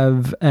do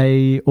have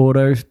a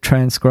auto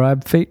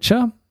transcribe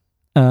feature,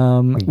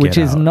 which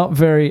is not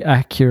very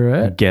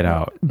accurate. Get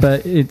out.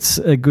 But it's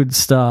a good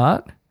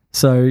start.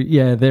 So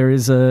yeah, there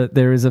is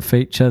a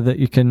feature that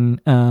you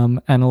can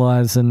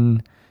analyze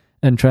and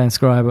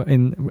transcribe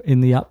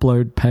in the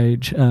upload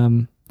page.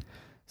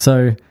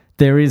 So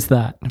there is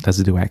that. Does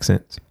it do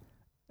accents?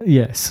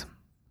 Yes.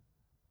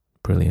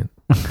 Brilliant.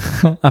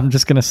 I'm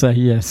just going to say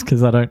yes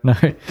because I don't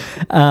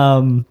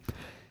know.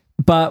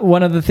 But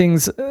one of the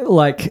things,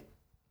 like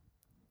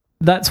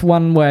that's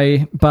one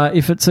way. But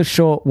if it's a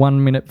short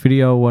 1 minute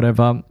video or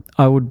whatever,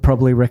 I would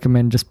probably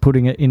recommend just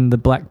putting it in the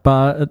black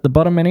bar at the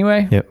bottom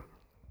anyway. Yep.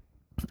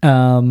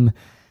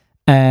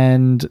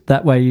 And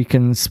that way you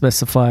can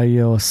specify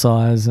your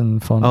size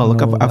and font. Oh,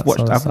 look, and all I've that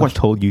sort of watched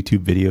stuff. whole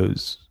YouTube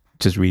videos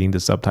just reading the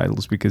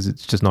subtitles because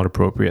it's just not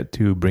appropriate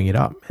to bring it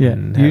up. Yeah,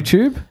 and have-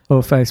 YouTube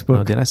or Facebook.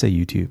 Oh, did I say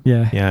YouTube?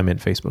 Yeah. Yeah, I meant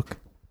Facebook.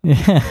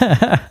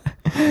 Yeah.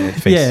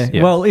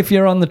 Yeah. Well, if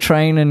you're on the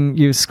train and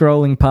you're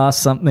scrolling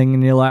past something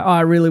and you're like, oh,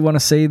 I really want to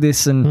see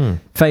this, and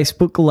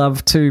Facebook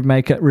love to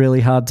make it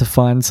really hard to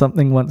find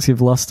something once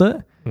you've lost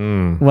it.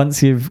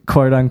 Once you've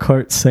quote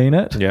unquote seen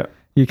it, Yeah.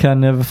 you can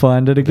never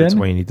find it again. That's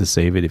why you need to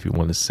save it if you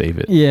want to save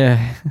it.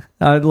 Yeah.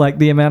 Like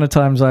the amount of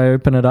times I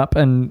open it up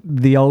and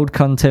the old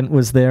content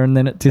was there and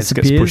then it gets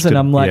disappears pushed and to-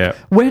 I'm like, yeah.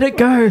 where'd it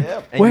go?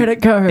 Where'd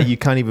it go? And you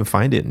can't even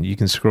find it. And you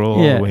can scroll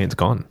all Yeah. the way and it's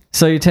gone.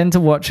 So you tend to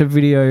watch a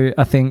video,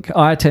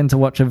 I tend to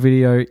watch a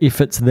video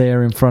if it's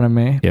there in front of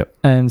me. Yep.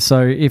 And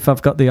so if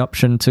I've got the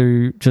option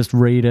to just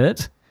read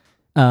it,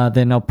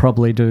 then I'll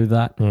probably do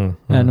that. And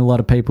a lot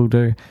of people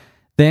do.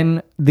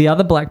 Then the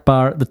other black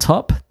bar at the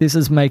top, this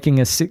is making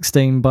a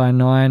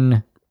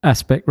 16:9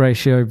 aspect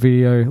ratio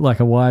video, like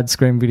a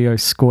widescreen video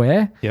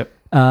square. Yep.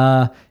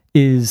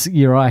 Is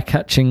your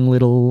eye-catching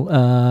little,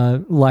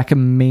 like a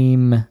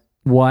meme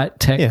white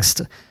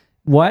text. Yeah.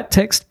 White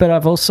text, but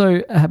I've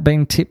also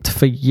been tipped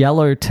for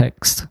yellow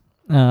text.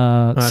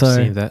 I've So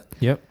seen that.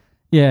 Yep.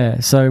 yeah,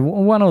 so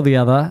one or the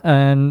other.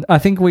 And I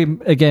think we,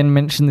 again,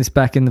 mentioned this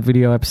back in the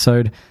video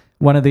episode.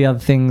 One of the other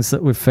things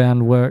that we've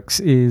found works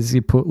is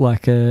you put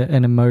like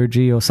an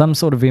emoji or some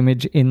sort of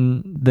image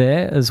in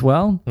there as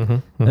well.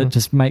 It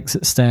just makes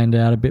it stand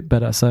out a bit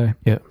better. So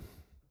Yeah.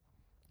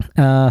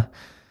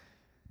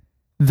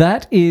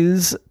 that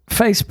is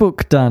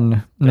Facebook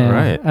done now. All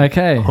right.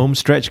 Okay. Home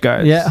stretch,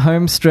 guys. Yeah,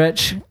 home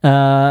stretch.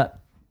 I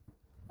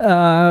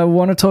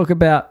want to talk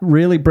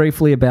really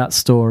briefly about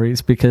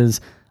stories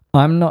because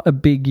I'm not a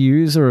big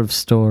user of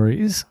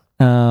stories.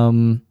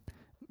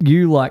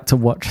 You like to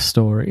watch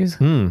stories.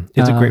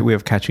 It's a great way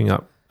of catching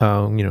up,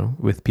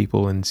 with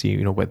people and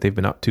see, what they've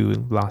been up to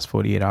in the last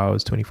 48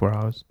 hours, 24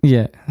 hours.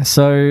 Yeah.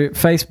 So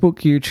Facebook,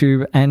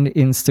 YouTube, and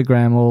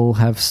Instagram all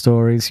have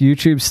stories.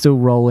 YouTube's still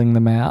rolling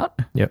them out.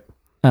 Yep.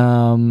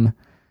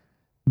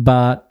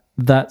 But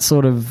that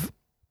sort of,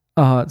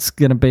 it's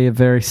going to be a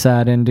very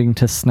sad ending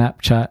to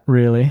Snapchat,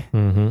 really,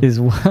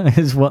 is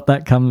what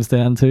that comes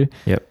down to.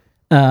 Yep.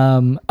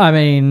 I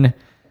mean,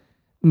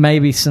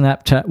 maybe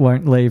Snapchat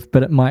won't leave,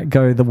 but it might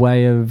go the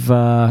way of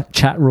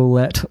chat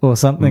roulette or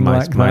something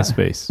like that.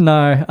 MySpace.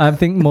 No, I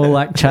think more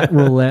like chat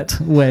roulette,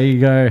 where you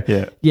go,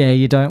 Yeah.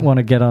 you don't want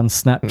to get on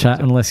Snapchat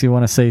unless you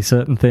want to see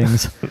certain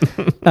things.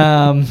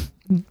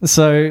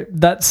 So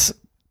that's,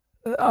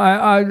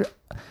 I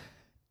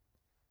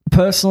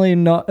personally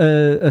not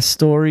a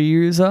story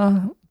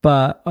user,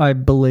 but I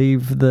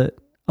believe that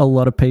a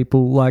lot of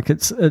people like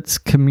it's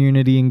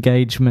community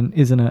engagement,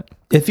 isn't it?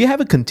 If you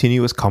have a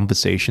continuous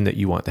conversation that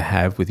you want to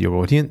have with your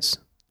audience,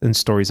 then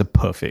stories are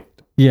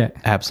perfect. Yeah.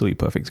 Absolutely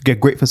perfect. They're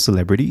great for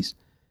celebrities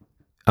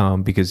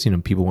because,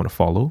 people want to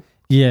follow.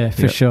 Yeah,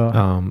 for sure.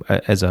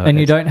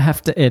 You don't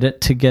have to edit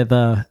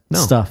together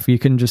stuff. You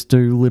can just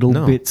do little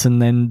bits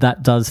and then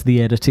that does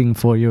the editing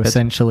for you,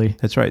 essentially.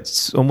 That's right.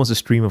 It's almost a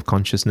stream of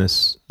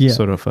consciousness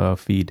sort of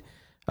feed.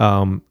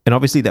 And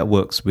obviously that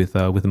works with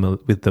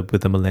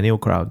the millennial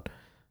crowd.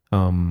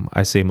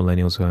 I say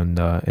millennials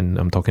and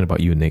I'm talking about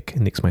you, Nick.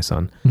 Nick's my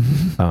son.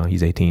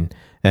 He's 18.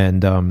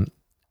 And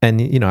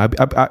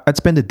I'd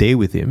spend a day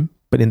with him,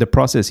 but in the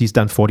process he's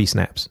done 40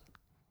 snaps.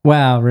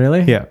 Wow,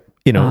 really? Yeah.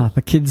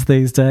 The kids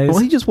these days. Well,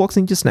 he just walks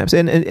in, just snaps,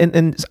 and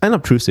it's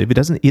unobtrusive. It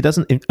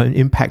doesn't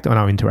impact on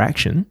our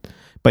interaction,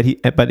 but he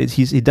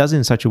does it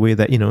in such a way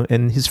that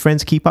and his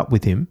friends keep up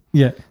with him.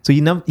 Yeah. So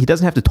he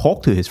doesn't have to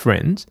talk to his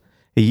friends,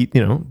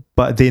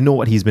 but they know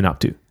what he's been up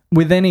to.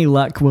 With any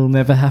luck, we'll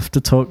never have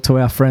to talk to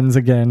our friends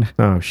again.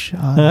 Oh, shut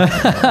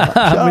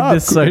up. With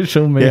this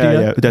social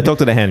media. Yeah. Talk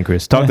to the hand,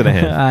 Chris. Talk to the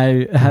hand.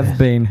 I have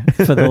been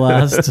for the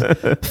last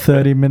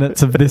 30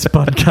 minutes of this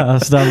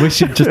podcast. I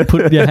wish you'd just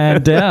put your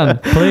hand down,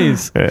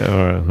 please. Yeah,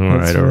 all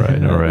right.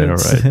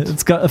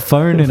 It's got a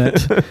phone in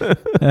it.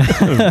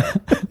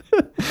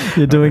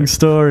 You're doing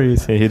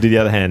stories. Here, do the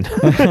other hand.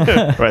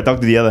 Right, talk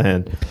to the other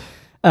hand.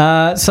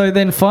 So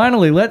then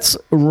finally, let's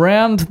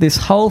round this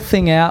whole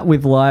thing out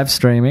with live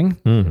streaming,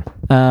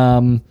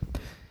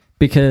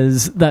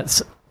 because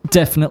that's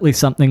definitely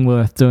something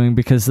worth doing,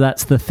 because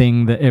that's the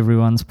thing that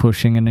everyone's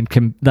pushing, and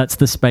that's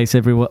the space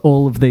everywhere.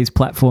 All of these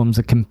platforms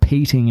are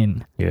competing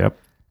in. Yep.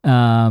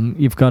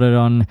 You've got it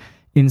on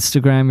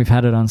Instagram. You've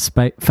had it on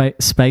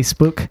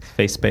Facebook.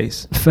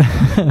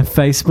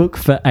 Facebook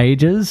for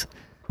ages,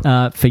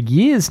 for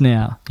years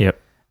now. Yep.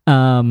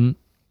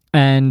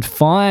 And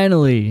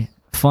finally,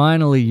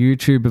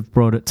 YouTube have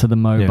brought it to the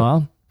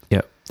mobile.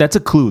 Yeah. That's a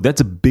clue.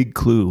 That's a big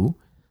clue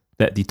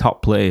that the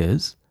top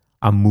players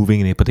are moving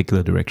in a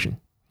particular direction.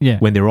 Yeah.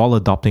 When they're all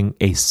adopting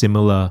a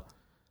similar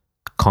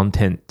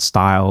content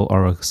style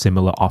or a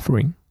similar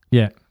offering.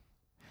 Yeah.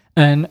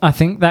 And I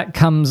think that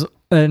comes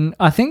and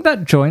I think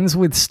that joins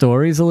with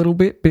stories a little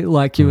bit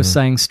like you were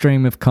saying,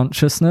 stream of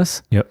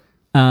consciousness. Yep.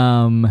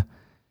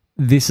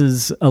 This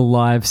is a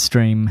live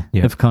stream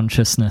of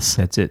consciousness.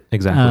 That's it.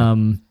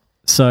 Exactly.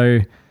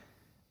 So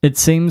it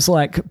seems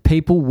like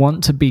people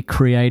want to be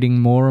creating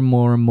more and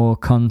more and more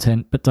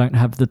content, but don't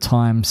have the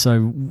time.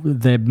 So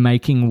they're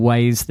making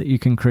ways that you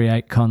can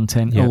create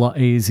content a lot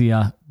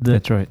easier.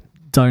 That's right.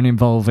 Don't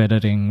involve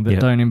editing, that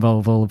don't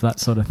involve all of that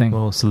sort of thing.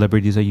 Well,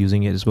 celebrities are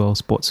using it as well.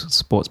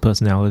 Sports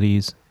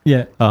personalities.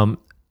 Yeah.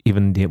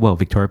 Even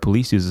Victoria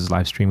Police uses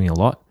live streaming a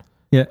lot.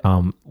 Yeah.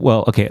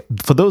 Well, okay.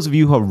 For those of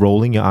you who are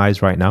rolling your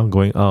eyes right now and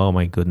going, "Oh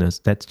my goodness,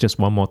 that's just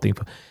one more thing."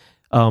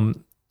 Tell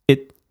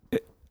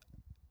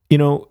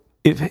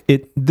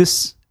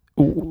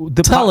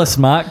us,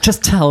 Mark.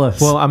 Just tell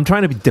us. Well, I'm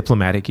trying to be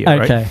diplomatic here,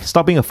 okay. right?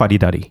 Stop being a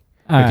fuddy-duddy.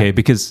 All okay, right.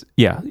 because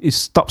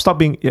stop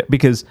being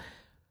because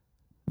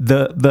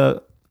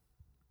the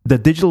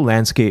digital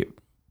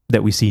landscape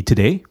that we see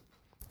today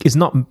is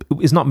not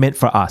meant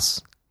for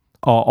us,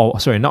 or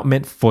sorry, not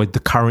meant for the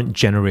current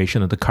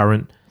generation or the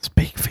current.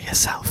 Speak for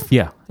yourself.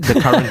 Yeah,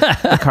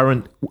 the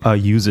current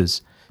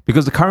users,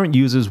 because the current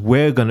users,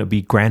 we're gonna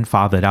be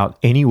grandfathered out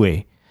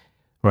anyway,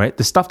 right?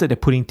 The stuff that they're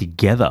putting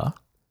together,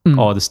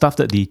 or the stuff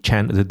that the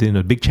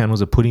big channels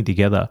are putting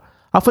together,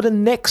 are for the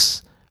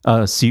next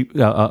a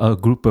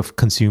group of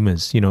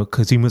consumers,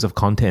 consumers of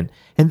content,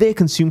 and they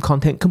consume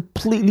content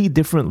completely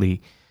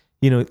differently.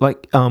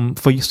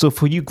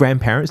 For you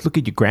grandparents, look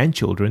at your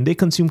grandchildren; they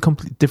consume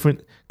completely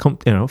different, from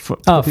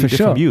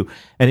you.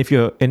 And if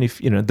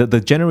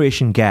the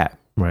generation gap,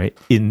 right,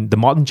 in the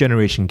modern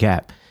generation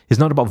gap is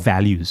not about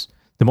values.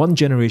 The modern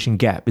generation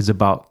gap is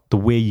about the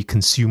way you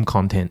consume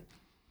content.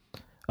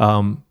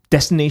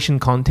 Destination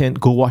content,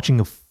 go watching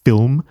a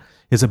film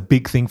is a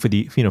big thing for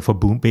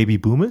baby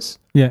boomers.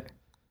 Yeah.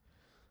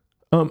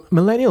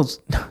 Millennials,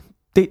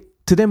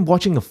 to them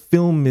watching a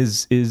film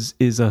is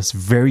a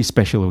very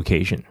special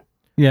occasion.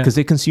 Yeah. Because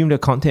they consume their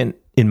content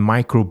in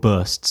micro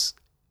bursts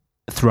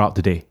throughout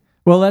the day.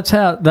 Well, that's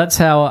how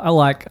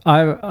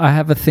I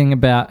have a thing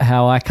about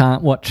how I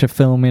can't watch a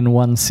film in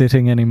one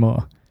sitting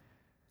anymore.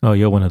 Oh,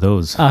 you're one of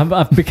those. I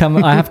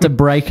have to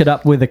break it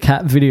up with a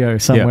cat video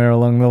somewhere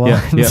along the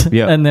lines,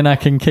 and then I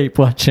can keep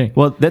watching.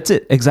 Well, that's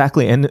it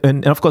exactly,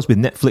 and of course with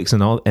Netflix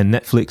and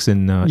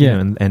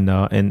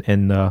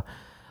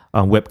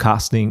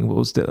webcasting, what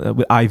was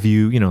with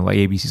iView? Like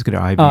ABC's got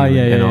iView. Oh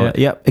yeah.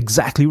 Yeah,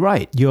 exactly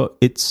right.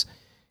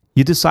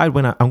 You decide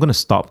when I'm going to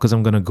stop because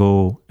I'm going to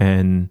go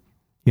and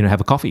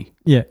have a coffee.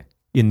 Yeah.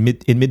 In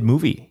mid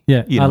movie.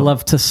 Yeah, I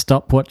love to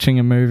stop watching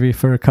a movie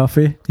for a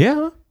coffee.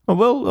 Yeah.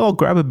 Well, I'll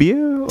grab a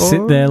beer.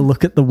 Sit there,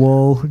 look at the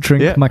wall,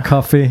 drink my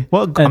coffee,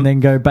 and then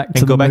go back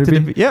to the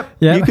movie. You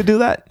could do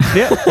that.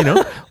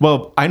 Yeah,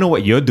 Well, I know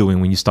what you're doing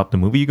when you stop the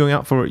movie. You're going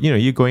out for a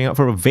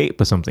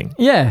vape or something.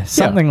 Yeah,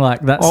 something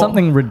like that.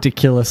 Something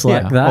ridiculous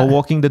like that. Or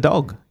walking the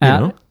dog.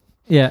 Yeah.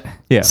 Yeah.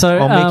 So,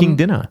 or making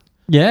dinner.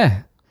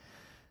 Yeah.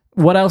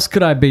 What else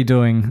could I be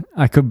doing?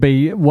 I could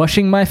be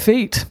washing my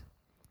feet.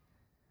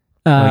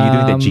 You're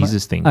doing that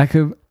Jesus thing. I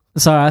could.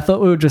 Sorry, I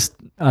thought we were just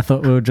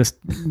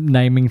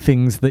naming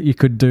things that you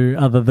could do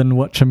other than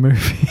watch a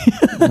movie.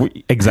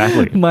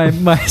 Exactly. My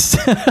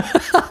sense.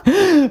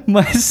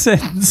 My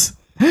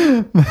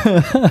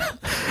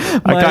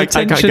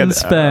attention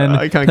span.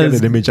 I can't get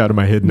an image out of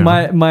my head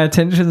now. My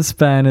attention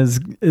span has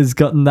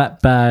gotten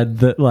that bad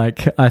that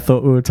I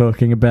thought we were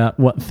talking about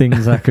what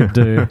things I could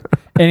do.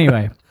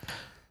 Anyway,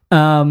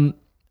 live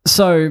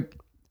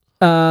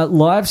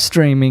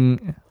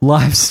streaming.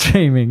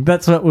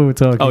 That's what we were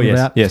talking about. Oh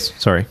yes, yes.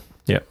 Sorry.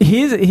 Yeah.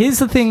 Here's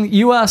the thing.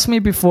 You asked me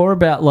before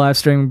about live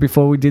streaming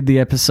before we did the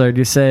episode.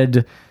 You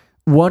said,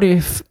 "What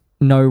if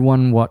no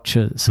one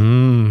watches?"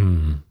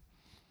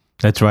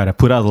 That's right. I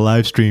put out a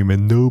live stream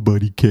and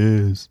nobody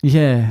cares.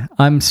 Yeah,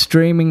 I'm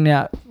streaming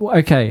now.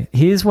 Okay,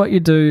 here's what you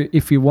do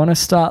if you want to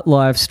start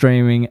live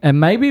streaming, and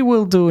maybe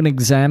we'll do an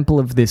example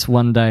of this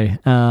one day.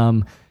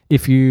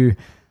 If you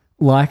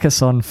like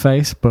us on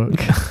Facebook,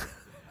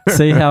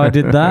 see how I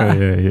did that?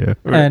 Yeah.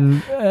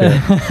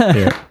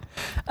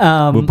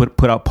 And we'll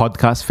put out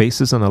podcast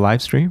faces on a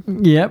live stream.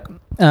 Yep.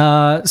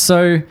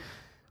 So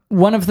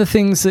one of the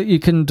things that you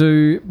can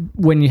do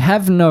when you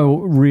have no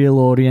real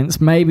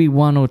audience, maybe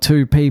one or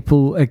two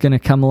people are going to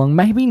come along.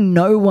 Maybe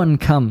no one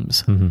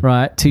comes,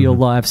 right, to your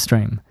live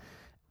stream.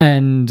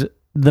 And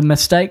the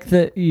mistake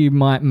that you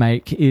might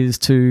make is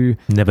to...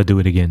 never do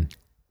it again.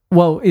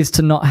 Well, is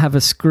to not have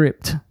a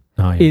script.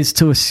 Oh, yeah. Is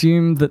to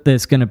assume that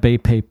there's going to be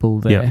people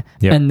there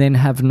and then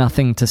have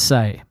nothing to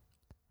say.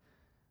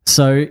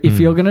 So if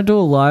you're going to do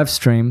a live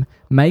stream,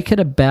 make it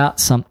about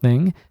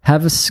something,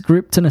 have a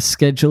script and a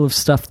schedule of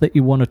stuff that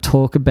you want to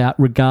talk about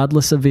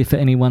regardless of if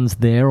anyone's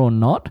there or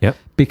not. Yep.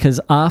 Because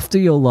after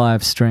your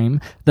live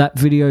stream, that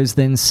video is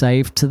then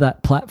saved to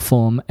that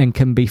platform and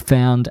can be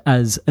found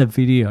as a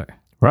video.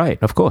 Right,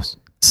 of course.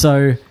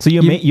 So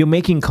you're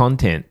making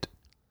content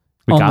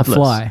regardless. On the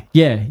fly.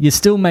 Yeah, you're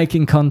still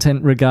making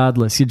content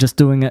regardless. You're just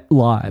doing it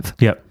live.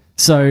 Yep.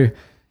 So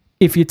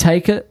if you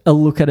take a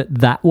look at it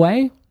that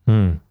way...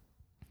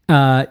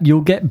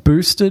 you'll get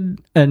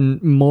boosted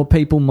and more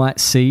people might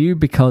see you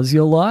because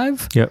you're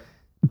live. Yep.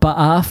 But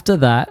after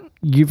that,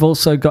 you've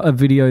also got a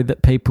video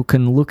that people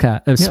can look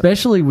at,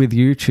 especially with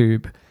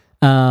YouTube.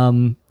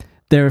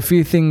 There are a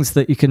few things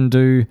that you can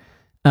do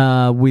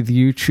with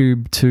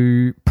YouTube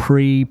to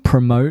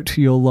pre-promote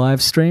your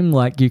live stream.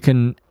 Like you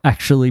can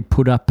actually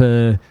put up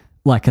a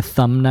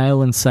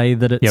thumbnail and say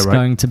that it's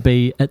going to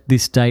be at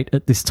this date,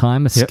 at this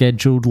time, a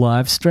scheduled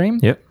live stream.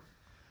 Yep.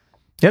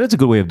 Yeah, that's a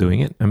good way of doing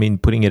it. I mean,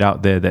 putting it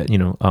out there that,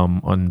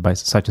 on by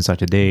such and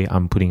such a day,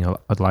 I'm putting a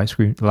live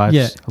stream.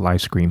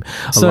 Live stream.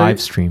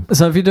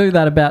 So if you do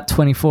that about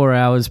 24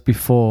 hours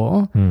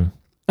before,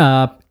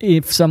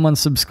 if someone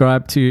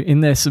subscribed to you, in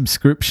their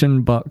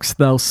subscription box,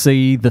 they'll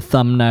see the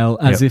thumbnail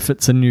as if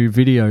it's a new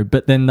video,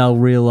 but then they'll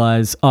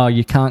realize,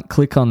 you can't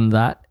click on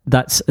that.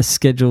 That's a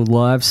scheduled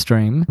live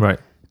stream. Right.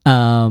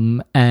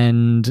 But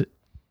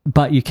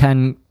you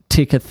can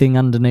tick a thing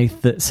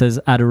underneath that says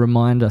add a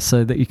reminder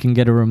so that you can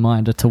get a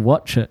reminder to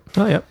watch it.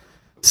 Oh, yeah.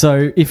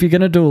 So if you're going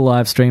to do a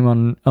live stream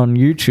on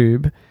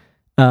YouTube,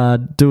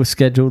 do a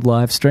scheduled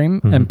live stream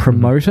and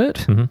promote it.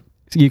 Mm-hmm.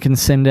 You can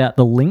send out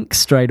the link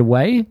straight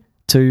away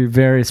to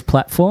various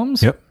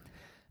platforms. Yep.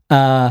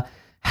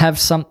 Have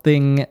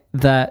something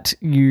that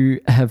you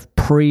have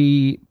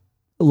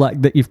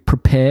that you've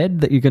prepared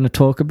that you're going to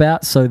talk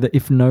about, so that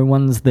if no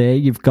one's there,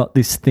 you've got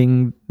this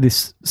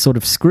sort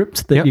of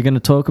script that you're going to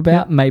talk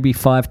about, maybe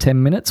 5-10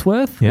 minutes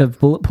worth of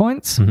bullet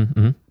points.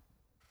 Mm-hmm.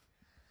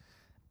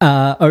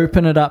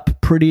 Open it up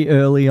pretty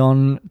early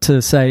on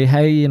to say,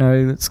 hey,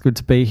 it's good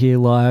to be here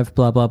live,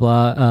 blah, blah,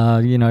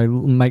 blah.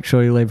 Make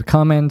sure you leave a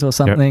comment or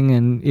something.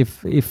 And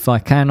if I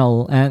can,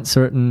 I'll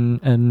answer it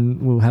and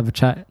we'll have a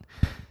chat.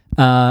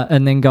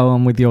 And then go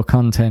on with your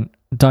content.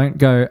 Don't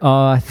go,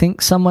 I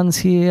think someone's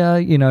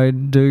here,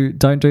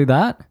 don't do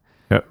that.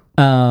 Yep.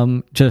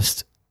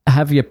 Just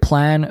have your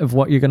plan of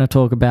what you're going to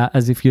talk about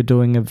as if you're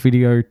doing a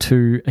video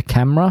to a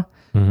camera.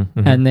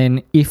 Mm-hmm. And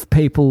then if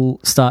people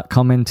start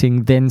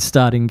commenting, then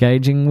start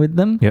engaging with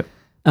them. Yep.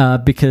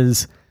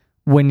 Because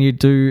when you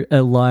do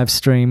a live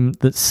stream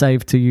that's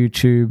saved to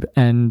YouTube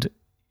and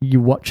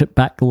you watch it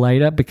back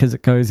later because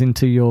it goes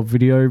into your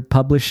video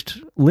published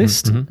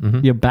list,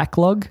 your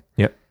backlog.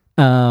 Yep.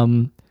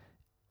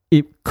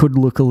 It could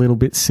look a little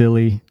bit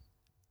silly.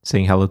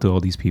 Saying hello to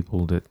all these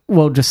people that...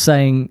 Well, just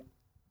saying,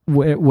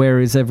 where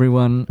is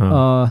everyone?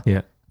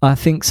 I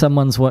think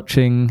someone's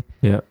watching.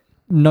 Yeah.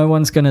 No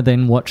one's going to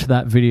then watch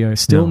that video.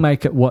 Still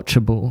make it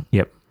watchable.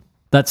 Yep.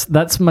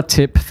 That's my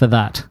tip for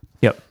that.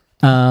 Yep.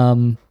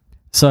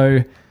 So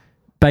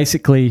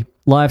basically,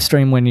 live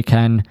stream when you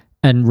can,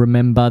 and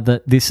remember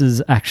that this is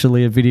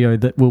actually a video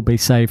that will be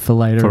saved for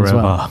later Forever. as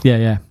well.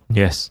 Yeah.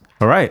 Yes.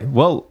 All right.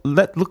 Well,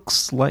 that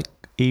looks like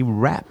a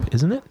wrap,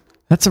 isn't it?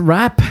 That's a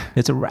wrap.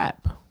 It's a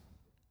wrap.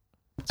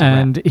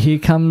 And here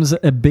comes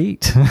a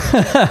beat.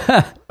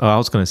 I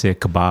was going to say a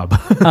kebab.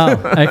 Oh,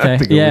 okay.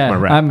 Yeah,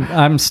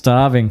 I'm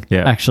starving,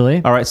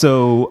 actually. All right,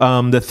 so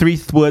the three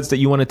words that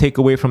you want to take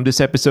away from this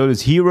episode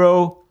is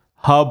hero,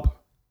 hub,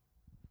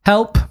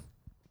 help.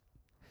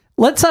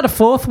 Let's add a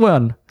fourth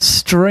one.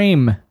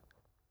 Stream.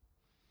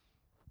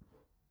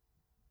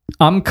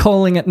 I'm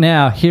calling it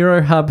now.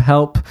 Hero, hub,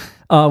 help.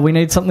 We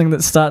need something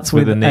that starts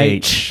with an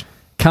H.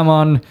 Come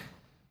on.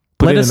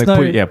 Put it in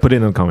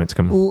the comments.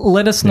 Come on.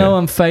 Let us know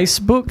on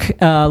Facebook.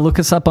 Look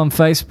us up on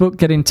Facebook.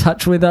 Get in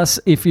touch with us.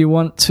 If you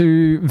want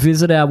to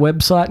visit our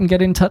website and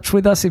get in touch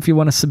with us, if you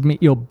want to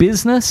submit your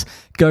business,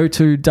 go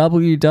to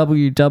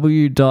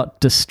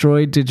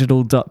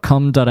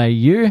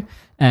www.destroydigital.com.au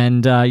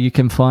and you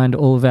can find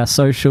all of our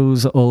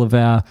socials, all of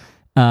our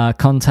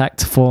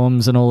contact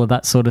forms and all of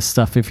that sort of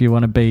stuff if you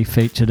want to be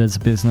featured as a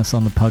business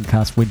on the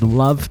podcast. We'd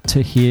love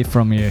to hear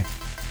from you.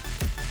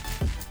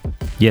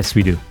 Yes,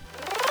 we do.